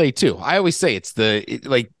great holiday too. I always say it's the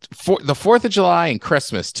 4th of July and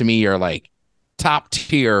Christmas to me are like top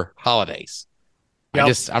tier holidays.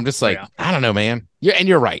 Yep. I'm just like, I don't know, man. Yeah, and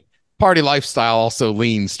you're right. Party lifestyle also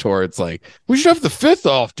leans towards like, we should have the 5th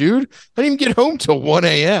off, dude. I didn't even get home till 1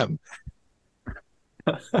 a.m.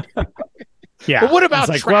 Yeah. But what about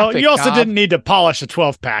like, traffic, well, you also Cobb? didn't need to polish a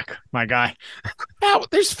 12-pack, my guy. Now,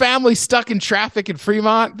 there's families stuck in traffic in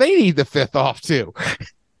Fremont. They need the 5th off too.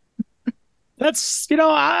 That's,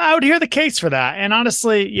 I would hear the case for that. And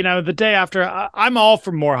honestly, the day after, I'm all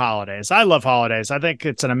for more holidays. I love holidays. I think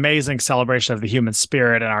it's an amazing celebration of the human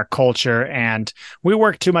spirit and our culture. And we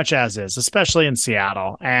work too much as is, especially in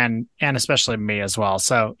Seattle and especially me as well.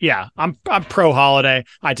 So yeah, I'm pro holiday.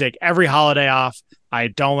 I take every holiday off. I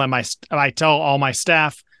tell all my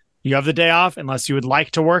staff, you have the day off unless you would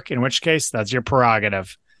like to work, in which case that's your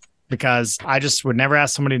prerogative. Because I just would never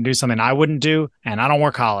ask somebody to do something I wouldn't do, and I don't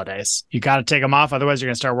work holidays. You got to take them off, otherwise you're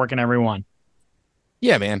going to start working every one.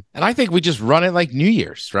 Yeah, man. And I think we just run it like New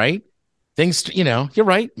Year's, right? Things, you're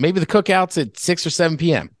right. Maybe the cookout's at 6 or 7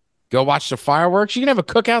 p.m. Go watch the fireworks. You can have a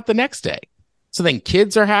cookout the next day. So then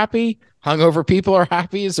kids are happy. Hungover people are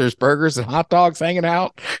happy as there's burgers and hot dogs hanging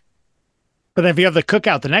out. But then if you have the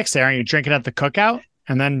cookout the next day, aren't you drinking at the cookout?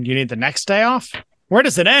 And then you need the next day off? Where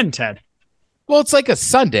does it end, Ted? Well, it's like a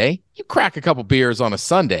Sunday. you crack a couple beers on a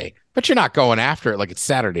Sunday, but you're not going after it like it's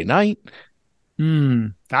Saturday night.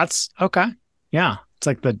 That's okay. Yeah. It's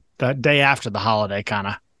like the day after the holiday kind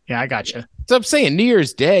of. Yeah, I got you. So I'm saying New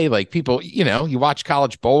Year's Day, like people, you watch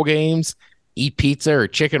college bowl games, eat pizza or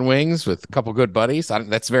chicken wings with a couple good buddies.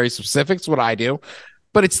 That's very specific. It's what I do.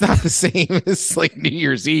 But it's not the same as like New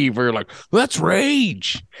Year's Eve where you're like, let's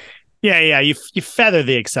rage. Yeah. You feather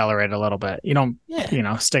the accelerator a little bit. You don't,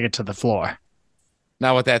 stick it to the floor.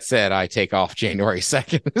 Now, with that said, I take off January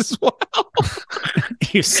 2nd as well.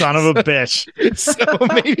 You son of a bitch. So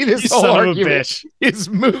maybe this whole argument is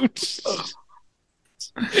moot.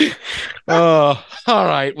 Oh, all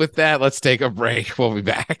right. With that, let's take a break. We'll be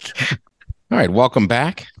back. All right. Welcome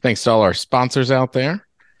back. Thanks to all our sponsors out there.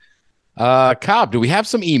 Cobb, do we have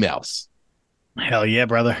some emails? Hell yeah,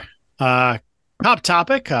 brother. Top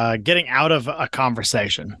topic, getting out of a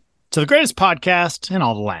conversation. To the greatest podcast in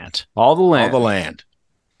all the land. All the land. All the land.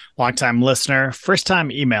 Longtime listener, first-time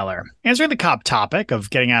emailer. Answering the Cobb topic of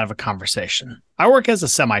getting out of a conversation. I work as a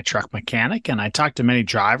semi-truck mechanic, and I talk to many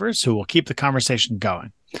drivers who will keep the conversation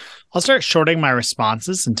going. I'll start shorting my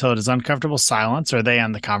responses until it is uncomfortable silence or they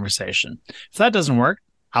end the conversation. If that doesn't work,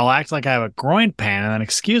 I'll act like I have a groin pain and then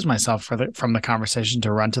excuse myself from the conversation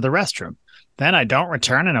to run to the restroom. Then I don't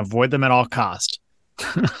return and avoid them at all cost.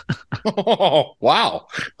 Oh, wow.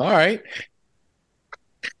 All right.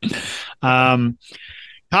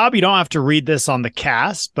 Cobb, you don't have to read this on the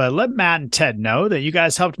cast, but let Matt and Ted know that you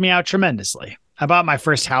guys helped me out tremendously. I bought my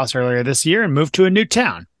first house earlier this year and moved to a new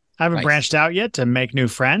town. I haven't branched out yet to make new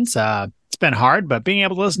friends. It's been hard, but being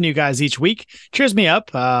able to listen to you guys each week cheers me up.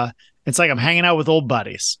 It's like I'm hanging out with old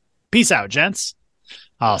buddies. Peace out, gents.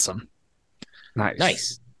 Awesome.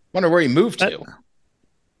 Nice. Wonder where he moved to.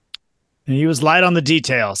 He was light on the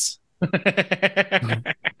details.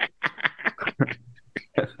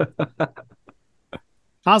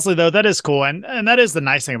 Honestly, though, that is cool. And that is the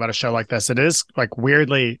nice thing about a show like this. It is like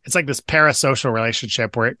weirdly, it's like this parasocial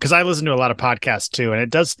relationship where, because I listen to a lot of podcasts too, and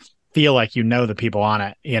it does feel like you know the people on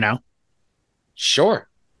it, Sure.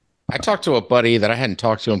 I talked to a buddy that I hadn't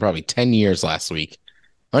talked to in probably 10 years last week.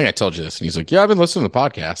 I think I told you this. And he's like, yeah, I've been listening to the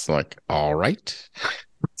podcast. I'm like, all right.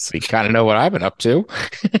 So you kind of know what I've been up to.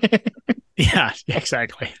 Yeah,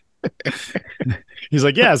 exactly. He's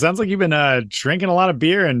like, yeah, sounds like you've been drinking a lot of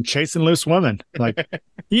beer and chasing loose women. Like,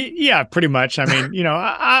 yeah, pretty much. I mean,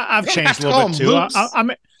 I've changed a little bit too.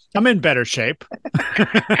 I'm in better shape.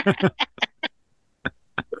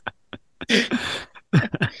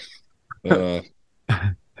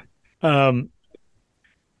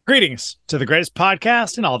 Greetings to the greatest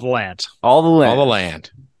podcast in all the land. All the land. All the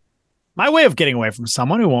land. My way of getting away from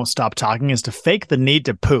someone who won't stop talking is to fake the need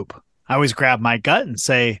to poop. I always grab my gut and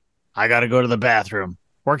say, I gotta go to the bathroom.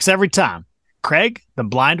 Works every time. Craig, the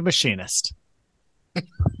blind machinist.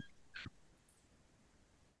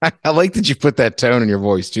 I like that you put that tone in your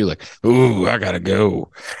voice too. Like, ooh, I gotta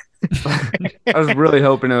go. I was really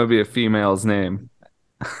hoping it would be a female's name.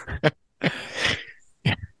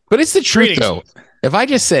 But it's the truth, though. If I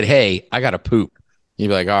just said, hey, I gotta poop, you'd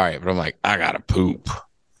be like, all right. But I'm like, I gotta poop.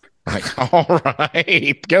 I'm like, all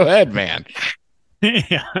right. Go ahead, man.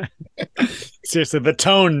 Yeah. Seriously, the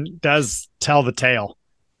tone does tell the tale.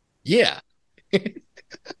 Yeah.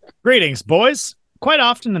 Greetings, boys. Quite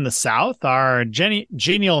often in the South, our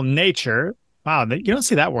genial nature, wow, you don't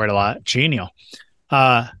see that word a lot, genial.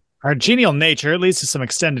 Our genial nature leads to some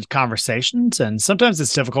extended conversations, and sometimes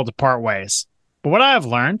it's difficult to part ways. But what I have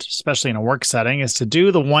learned, especially in a work setting, is to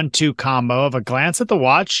do the 1-2 combo of a glance at the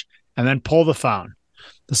watch and then pull the phone.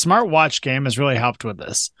 The smart watch game has really helped with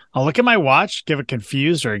this. I'll look at my watch, give a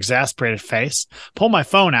confused or exasperated face, pull my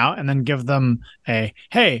phone out, and then give them a,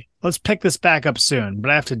 hey, let's pick this back up soon,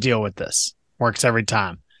 but I have to deal with this. Works every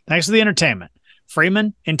time. Thanks for the entertainment.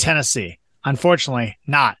 Freeman in Tennessee. Unfortunately,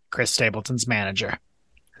 not Chris Stapleton's manager.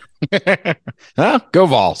 Huh? Go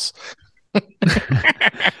Vols.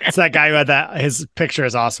 It's that guy who had that. His picture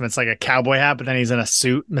is awesome. It's like a cowboy hat, but then he's in a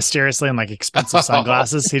suit mysteriously and like expensive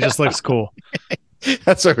sunglasses. He just looks cool.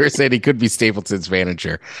 That's what we are saying. He could be Stapleton's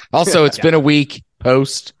manager. Also, it's been a week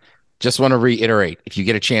post. Just want to reiterate, if you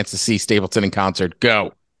get a chance to see Stapleton in concert,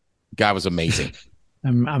 go. Guy was amazing.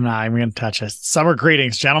 I'm not even going to touch it. Summer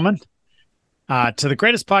greetings, gentlemen. To the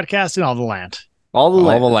greatest podcast in all the land. All the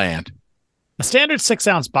land. A standard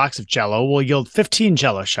 6-ounce box of Jell-O will yield 15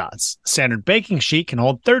 Jell-O shots. A standard baking sheet can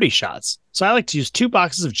hold 30 shots. So I like to use 2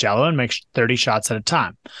 boxes of Jell-O and make 30 shots at a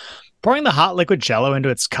time. Pouring the hot liquid Jell-O into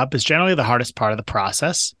its cup is generally the hardest part of the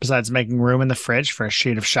process, besides making room in the fridge for a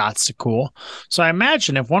sheet of shots to cool. So I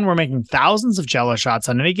imagine if one were making thousands of Jell-O shots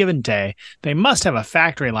on any given day, they must have a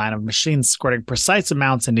factory line of machines squirting precise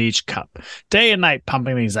amounts into each cup, day and night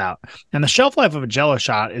pumping these out. And the shelf life of a Jell-O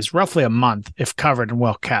shot is roughly a month if covered and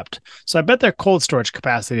well kept. So I bet their cold storage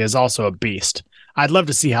capacity is also a beast. I'd love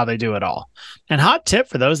to see how they do it all. And hot tip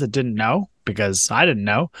for those that didn't know, because I didn't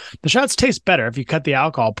know, the shots taste better if you cut the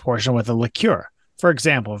alcohol portion with a liqueur. For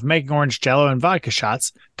example, if making orange Jell-O and vodka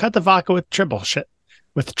shots, cut the vodka with triple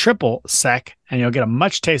sec, and you'll get a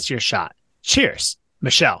much tastier shot. Cheers,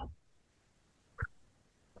 Michelle.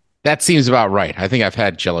 That seems about right. I think I've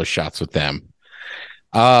had Jell-O shots with them.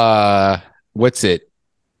 What's it?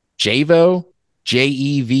 Jevo?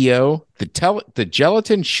 Jevo, the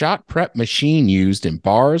gelatin shot prep machine used in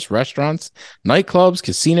bars, restaurants, nightclubs,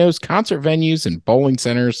 casinos, concert venues, and bowling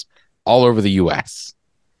centers all over the U.S.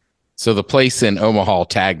 So the place in Omaha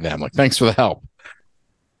tagged them. Like, thanks for the help.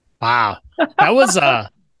 Wow, that was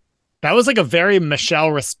like a very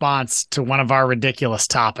Michelle response to one of our ridiculous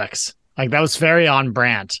topics. Like, that was very on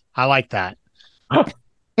brand. I like that.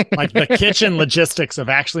 Like the kitchen logistics of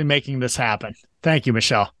actually making this happen. Thank you,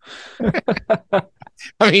 Michelle.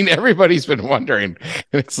 I mean, everybody's been wondering.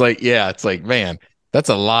 It's like, man, that's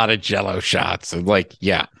a lot of Jell-O shots. And like,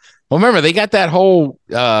 yeah. Well, remember, they got that whole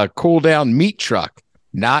cool down meat truck,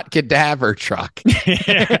 not cadaver truck.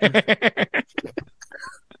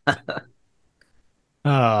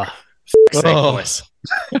 Boys.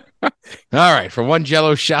 All right, from one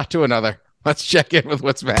Jell-O shot to another, let's check in with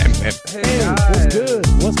what's maddening. Hey, what's good?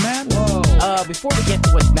 What's maddening? Before we get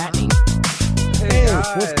to what's maddening, Hey,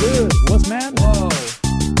 what's good? What's maddening?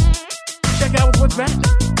 check out what's maddening.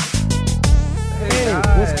 Hey,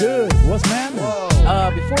 what's good? What's maddening?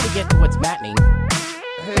 Before we get to what's maddening,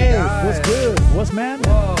 Hey, what's good? What's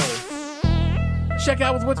maddening? check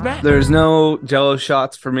out what's maddening. There's no Jell-O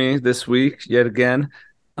shots for me this week yet again.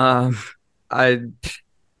 I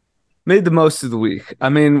made the most of the week. I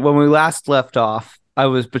mean, when we last left off, I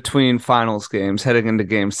was between finals games heading into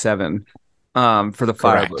game 7 for the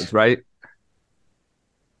Correct. Firebirds, right?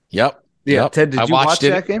 Yep. Yeah. Yep. Ted, did I you watch watched it.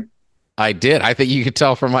 that game? I did. I think you could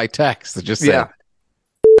tell from my text that just said,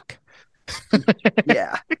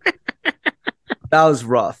 Yeah. That was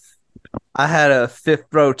rough. I had a 5th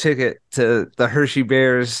row ticket to the Hershey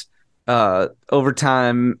Bears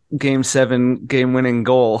overtime game 7 game winning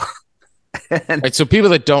goal. And Right, so people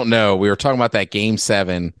that don't know, we were talking about that game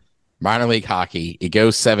 7 minor league hockey. It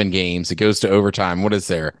goes 7 games. It goes to overtime. What is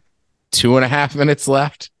there? 2.5 minutes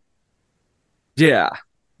left. yeah.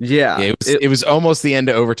 It was almost the end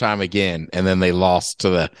of overtime again, and then they lost to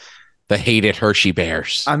the hated Hershey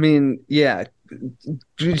Bears. I mean, yeah.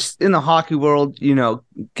 Just in the hockey world,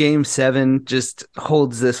 game 7 just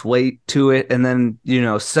holds this weight to it, and then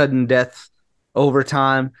sudden death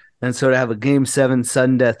overtime. And so to have a game 7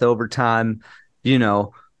 sudden death overtime,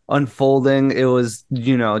 unfolding, it was,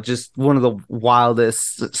 just one of the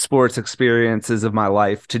wildest sports experiences of my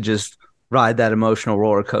life to just ride that emotional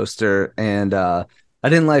roller coaster. And I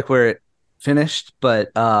didn't like where it finished,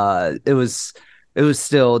 but it was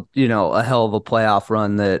still, a hell of a playoff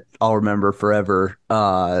run that I'll remember forever.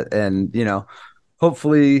 And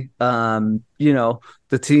hopefully,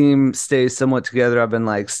 the team stays somewhat together. I've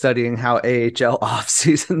been studying how AHL off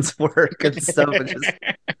seasons work and stuff.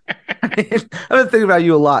 I've been thinking about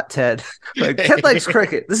you a lot, Ted. Ted likes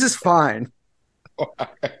cricket. This is fine.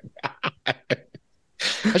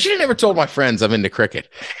 I should have never told my friends I'm into cricket.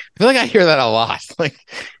 I feel like I hear that a lot. Like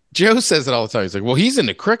Joe says it all the time. He's like, well, he's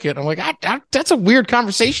into cricket. I'm like, that's a weird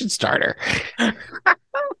conversation starter. Now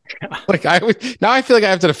I feel like I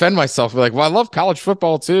have to defend myself. Be like, well, I love college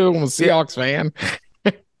football too. I'm a Seahawks fan.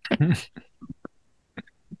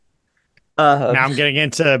 Now I'm getting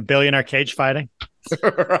into billionaire cage fighting.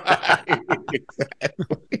 Right.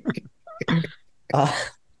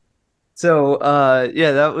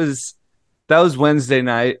 That was Wednesday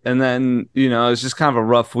night, and then it was just kind of a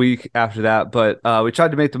rough week after that. But we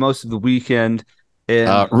tried to make the most of the weekend.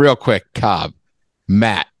 And Real quick, Cobb,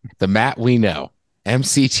 Matt, the Matt we know,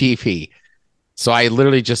 MCTP. So I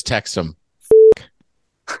literally just text him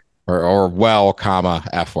or well, comma,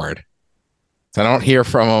 F word. So I don't hear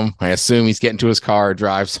from him. I assume he's getting to his car,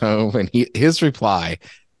 drives home, and his reply,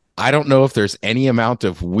 I don't know if there's any amount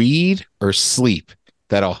of weed or sleep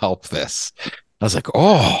that'll help this. I was like,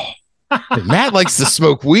 oh, Matt likes to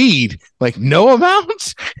smoke weed. Like, no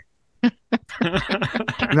amount?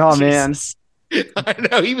 no, man. I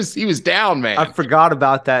know he was down, man. I forgot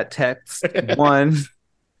about that text. One.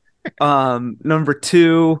 Number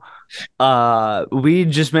 2, We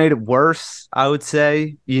just made it worse, I would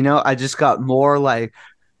say. I just got more like,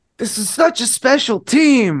 this is such a special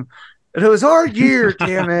team. And it was our year,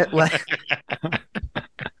 damn it. Like,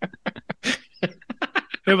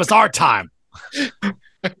 It was our time.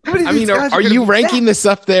 I mean, are you ranking this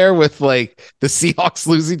up there with like the Seahawks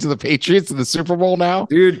losing to the Patriots in the Super Bowl now?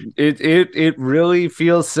 Dude, it really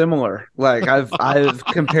feels similar. Like I've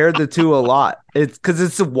compared the two a lot. It's because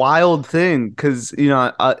it's a wild thing. Because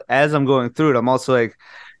as I'm going through it, I'm also like,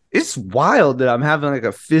 it's wild that I'm having like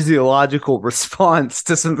a physiological response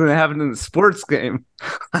to something that happened in the sports game.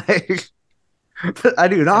 Like, but I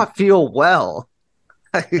do not feel well.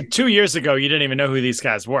 2 years ago, you didn't even know who these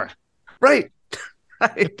guys were. Right.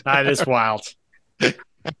 That is wild. It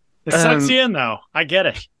sucks you in, though. I get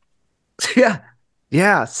it.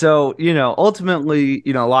 Yeah. So, ultimately,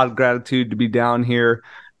 a lot of gratitude to be down here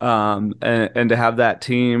and to have that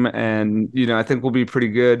team. And, I think we'll be pretty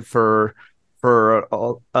good for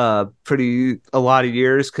a lot of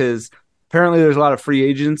years, because apparently there's a lot of free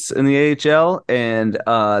agents in the AHL, and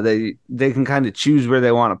they can kind of choose where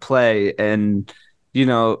they want to play. And,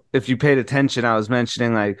 if you paid attention, I was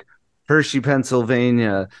mentioning like Hershey,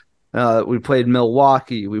 Pennsylvania. We played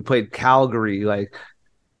Milwaukee. We played Calgary. Like,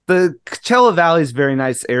 the Coachella Valley is a very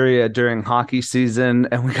nice area during hockey season,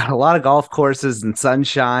 and we got a lot of golf courses and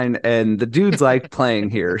sunshine, and the dudes like playing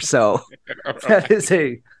here. So that is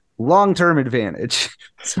a long-term advantage.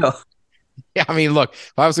 So Yeah, I mean, look,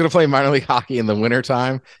 if I was going to play minor league hockey in the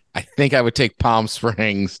wintertime, I think I would take Palm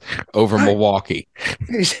Springs over Milwaukee.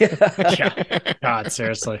 Yeah. God,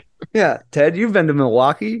 seriously. Yeah, Ted, you've been to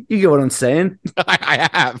Milwaukee. You get what I'm saying? I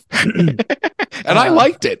have. And I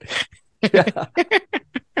liked it.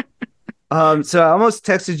 So I almost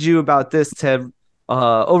texted you about this, Ted.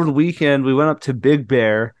 Over the weekend, we went up to Big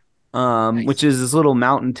Bear, Nice. which is this little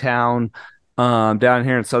mountain town down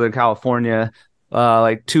here in Southern California,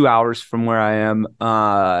 like 2 hours from where I am.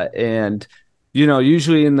 And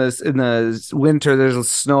usually in the winter, there's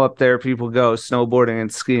snow up there. People go snowboarding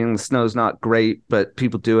and skiing. The snow's not great, but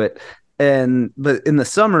people do it. But in the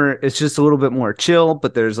summer, it's just a little bit more chill.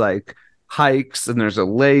 But there's like hikes and there's a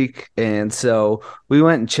lake, and so we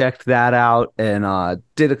went and checked that out and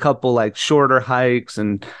did a couple like shorter hikes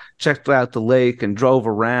and checked out the lake and drove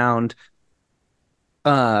around.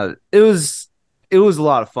 It was a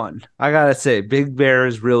lot of fun. I gotta say, Big Bear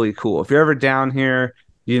is really cool. If you're ever down here,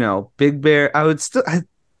 Big Bear. I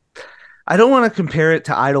don't want to compare it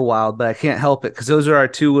to Idlewild, but I can't help it because those are our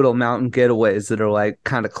two little mountain getaways that are like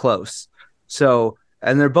kind of close. So,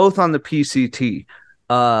 and they're both on the PCT.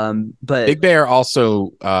 But Big Bear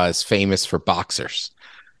also is famous for boxers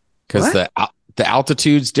because the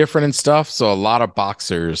altitude's different and stuff. So a lot of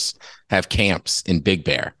boxers have camps in Big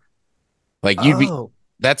Bear. Like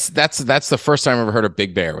that's the first time I ever heard of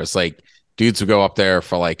Big Bear. Was like dudes would go up there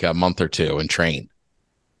for like a month or two and train.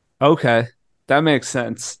 Okay, that makes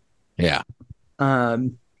sense. Yeah.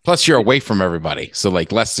 Plus you're away from everybody. So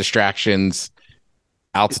like less distractions.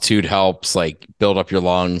 Altitude helps like build up your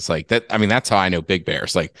lungs like that. I mean, that's how I know Big Bear.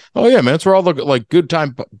 It's like, oh yeah, man, that's where all the like good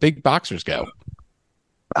time big boxers go.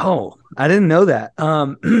 Oh, I didn't know that.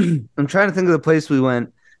 I'm trying to think of the place we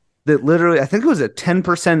went that literally, I think it was a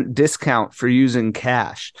 10% discount for using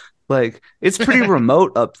cash. Like, it's pretty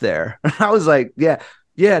remote up there. I was like, yeah,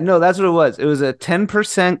 no, that's what it was. It was a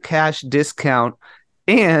 10% cash discount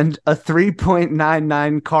and a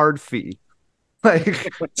 3.99 card fee.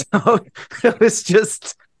 Like, so it was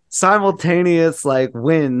just simultaneous like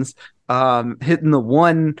wins, hitting the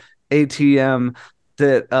one ATM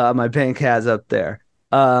that my bank has up there.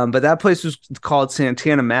 But that place was called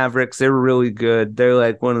Santana Mavericks. They were really good. They're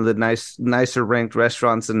like one of the nicer ranked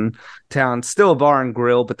restaurants in town. Still a bar and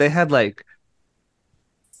grill, but they had like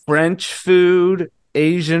French food,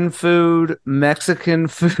 Asian food, Mexican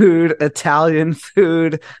food, Italian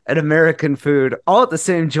food, and American food all at the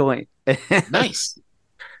same joint. Nice.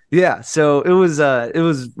 Yeah, so it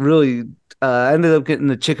was really I ended up getting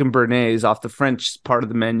the chicken béarnaise off the French part of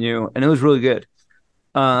the menu, and it was really good.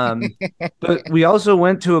 But we also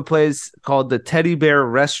went to a place called the Teddy Bear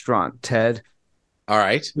Restaurant, Ted. All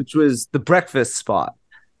right. Which was the breakfast spot.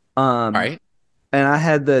 All right. And I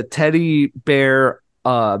had the Teddy Bear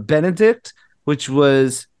Benedict, which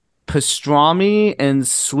was pastrami and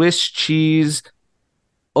Swiss cheese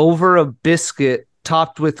over a biscuit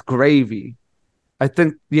topped with gravy. I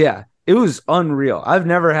think, yeah, it was unreal. I've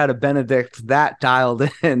never had a Benedict that dialed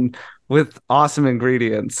in with awesome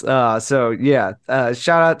ingredients. So yeah,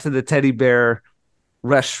 shout out to the Teddy Bear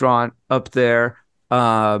Restaurant up there.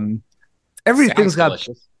 Everything's got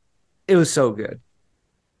delicious. It was so good.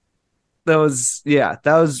 that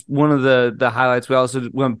was one of the highlights. We also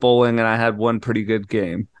went bowling, and I had one pretty good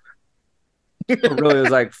game. It really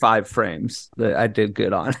was like 5 frames that I did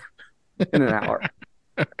good on in an hour.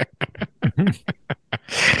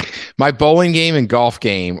 My bowling game and golf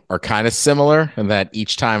game are kind of similar in that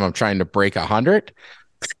each time I'm trying to break 100,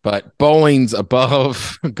 but bowling's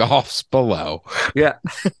above, golf's below. Yeah.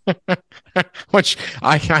 Which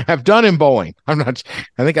I have done in bowling. I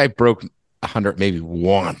think I broke 100 maybe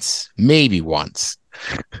once.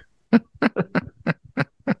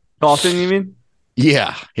 Golfing, you mean?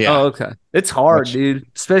 Yeah. Oh, okay. It's hard, dude.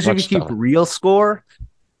 Especially if you keep real score.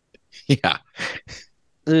 Yeah.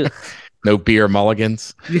 Ugh. No beer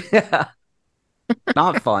mulligans. Yeah.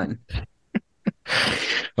 Not fun.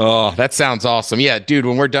 Oh, that sounds awesome. Yeah, dude,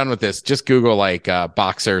 when we're done with this, just Google like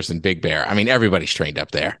boxers and Big Bear. I mean, everybody's trained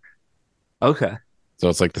up there. Okay. So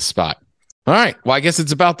it's like the spot. All right. Well, I guess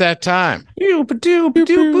it's about that time.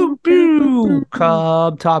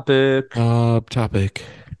 Cobb topic.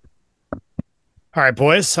 All right,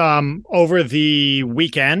 boys. Over the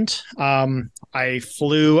weekend, I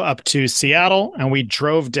flew up to Seattle and we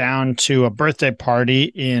drove down to a birthday party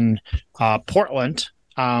in Portland.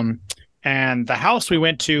 And the house we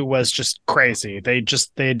went to was just crazy. They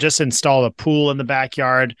had just installed a pool in the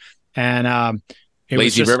backyard, and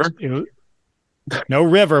Lazy River. No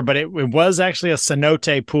river, but it was actually a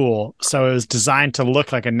cenote pool. So it was designed to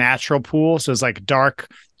look like a natural pool. So it was like dark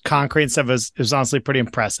concrete and stuff. It was honestly pretty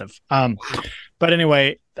impressive. But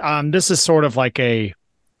anyway, this is sort of like a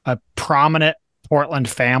prominent Portland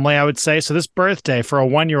family, I would say. So this birthday for a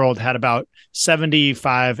 1-year-old had about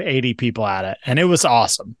 75, 80 people at it. And it was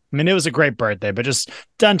awesome. I mean, it was a great birthday, but just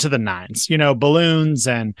done to the nines, balloons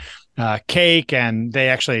and cake. And they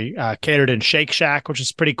actually catered in Shake Shack, which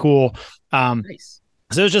is pretty cool. Nice.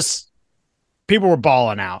 So it was just, people were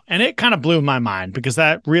balling out, and it kind of blew my mind because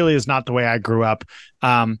that really is not the way I grew up.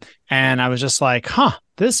 And I was just like,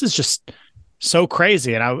 this is just so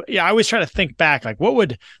crazy. And I always try to think back, like what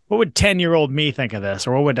would 10-year-old me think of this?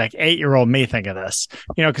 Or what would like 8-year-old me think of this?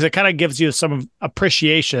 Because it kind of gives you some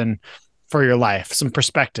appreciation for your life, some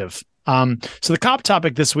perspective. So the cop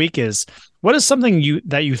topic this week is, what is something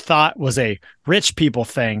that you thought was a rich people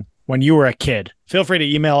thing when you were a kid? Feel free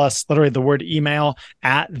to email us, literally the word email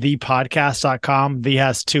at thepodcast.com. The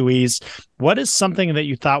has 2 E's. What is something that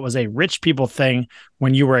you thought was a rich people thing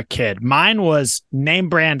when you were a kid? Mine was name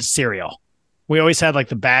brand cereal. We always had like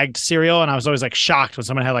the bagged cereal, and I was always like shocked when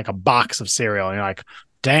someone had like a box of cereal, and you're like,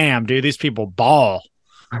 damn, dude, these people ball.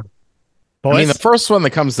 Boys? I mean, the first one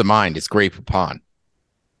that comes to mind is Grey Poupon.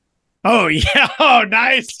 Oh, yeah. Oh,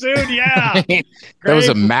 nice, dude. Yeah. That was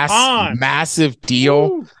a massive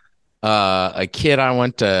deal. A kid I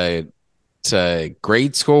went to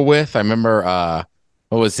grade school with, I remember,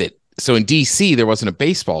 what was it? So in DC, there wasn't a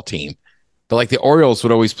baseball team, but like the Orioles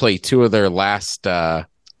would always play 2 of their last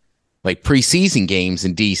like preseason games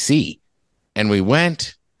in DC. And we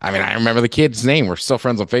went, I mean, I remember the kid's name. We're still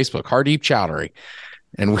friends on Facebook, Hardeep Chowdhury.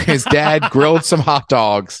 And his dad grilled some hot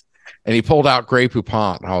dogs, and he pulled out Grey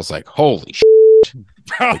Poupon. And I was like, holy shit.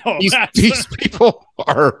 These people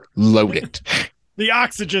are loaded. The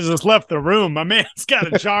oxygen has left the room. My man's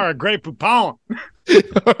got a jar of Grey Poupon.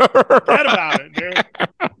 Forget about it, dude.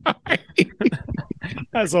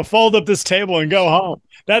 I will fold up this table and go home.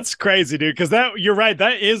 That's crazy, dude. Because you're right.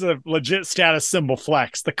 That is a legit status symbol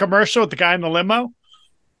flex. The commercial with the guy in the limo.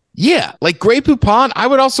 Yeah, like Grey Poupon. I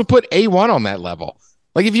would also put A1 on that level.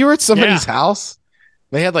 Like if you were at somebody's house,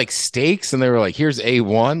 they had like steaks, and they were like, "Here's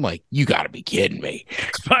A1." Like, you got to be kidding me.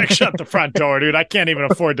 Like, shut the front door, dude. I can't even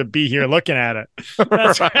afford to be here looking at it.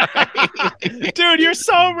 That's right. Dude, you're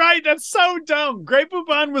so right. That's so dumb. Grey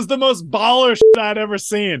Poupon was the most baller shit I'd ever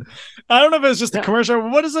seen. I don't know if it was just a commercial.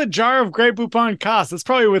 What does a jar of Grey Poupon cost? It's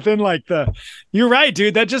probably within like you're right,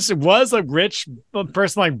 dude. That just was a rich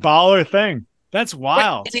person, like baller thing. That's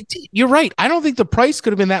wild. You're right. I don't think the price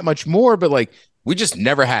could have been that much more, but like, we just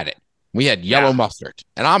never had it. We had yellow mustard,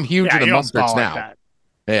 and I'm huge into mustards now. Like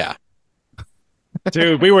yeah.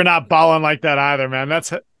 Dude, we were not balling like that either, man.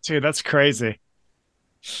 That's crazy.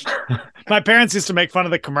 My parents used to make fun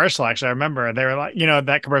of the commercial, actually. I remember they were like,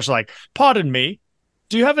 that commercial, like, pardon me,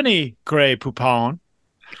 do you have any Grey Poupon?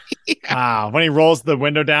 Yeah. When he rolls the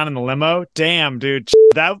window down in the limo. Damn, dude.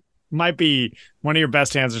 That might be one of your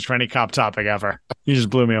best answers for any cop topic ever. You just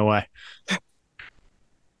blew me away.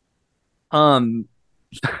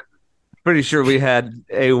 Pretty sure we had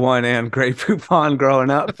A1 and Grey Poupon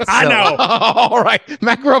growing up. So. I know. All right.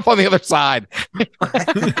 Matt grew up on the other side.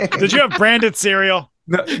 Did you have branded cereal?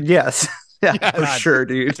 No, yes. Yeah, yes. For sure,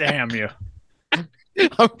 dude. Damn you. I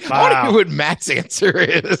want to know what Matt's answer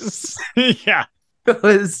is. Yeah. It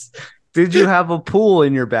was Did you have a pool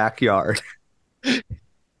in your backyard?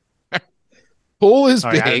 Pool is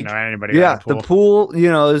I didn't big. know anybody. Yeah, had a pool. the pool,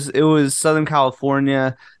 it was Southern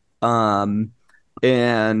California.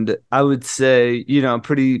 And I would say,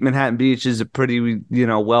 Manhattan Beach is a pretty,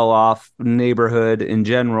 well-off neighborhood in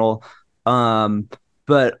general.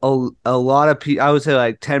 But a lot of people, I would say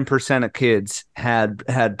like 10% of kids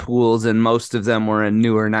had pools, and most of them were in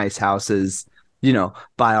newer, nice houses,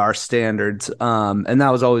 by our standards. And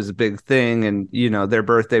that was always a big thing. And, their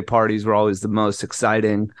birthday parties were always the most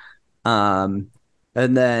exciting. And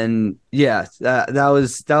then, that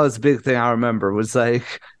was a big thing I remember was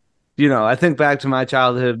like, I think back to my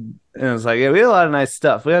childhood and it was like, yeah, we had a lot of nice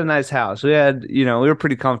stuff. We had a nice house. We had, we were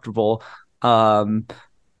pretty comfortable. But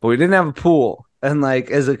we didn't have a pool. And like,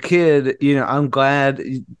 as a kid, I'm glad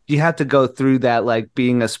you have to go through that, like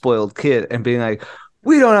being a spoiled kid and being like,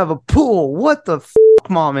 we don't have a pool. What the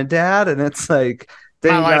mom and dad? And it's like,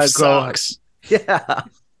 then My you life gotta go. sucks. Yeah.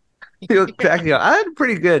 I had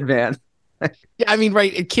pretty good, man. Yeah, I mean,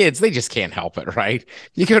 right? Kids, they just can't help it, right?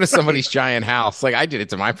 You go to somebody's giant house, like I did it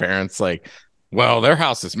to my parents. Like, well, their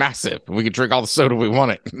house is massive. We could drink all the soda we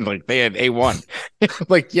wanted. Like they had A1.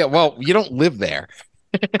 Like, yeah, well, you don't live there,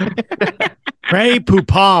 Ray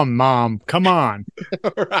Poupam, mom. Come on.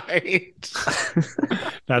 right?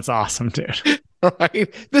 That's awesome, dude.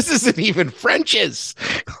 Right? This isn't even French's.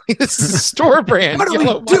 This is a store brand. What are we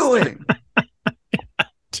Yellow doing?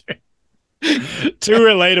 Too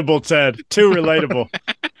relatable, Ted. Too relatable.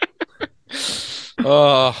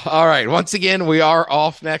 All right. Once again, we are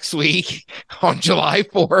off next week on July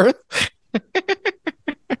 4th.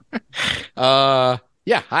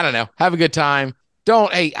 Yeah, I don't know. Have a good time.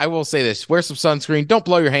 Hey, I will say this. Wear some sunscreen. Don't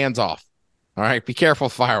blow your hands off. All right. Be careful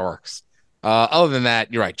of fireworks. Other than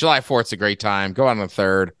that, you're right. July 4th is a great time. Go out on the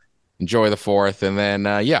 3rd. Enjoy the 4th. And then,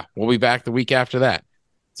 we'll be back the week after that.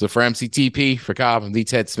 So for MCTP, for Cobb, I'm the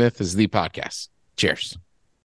Ted Smith. This is the podcast. Cheers.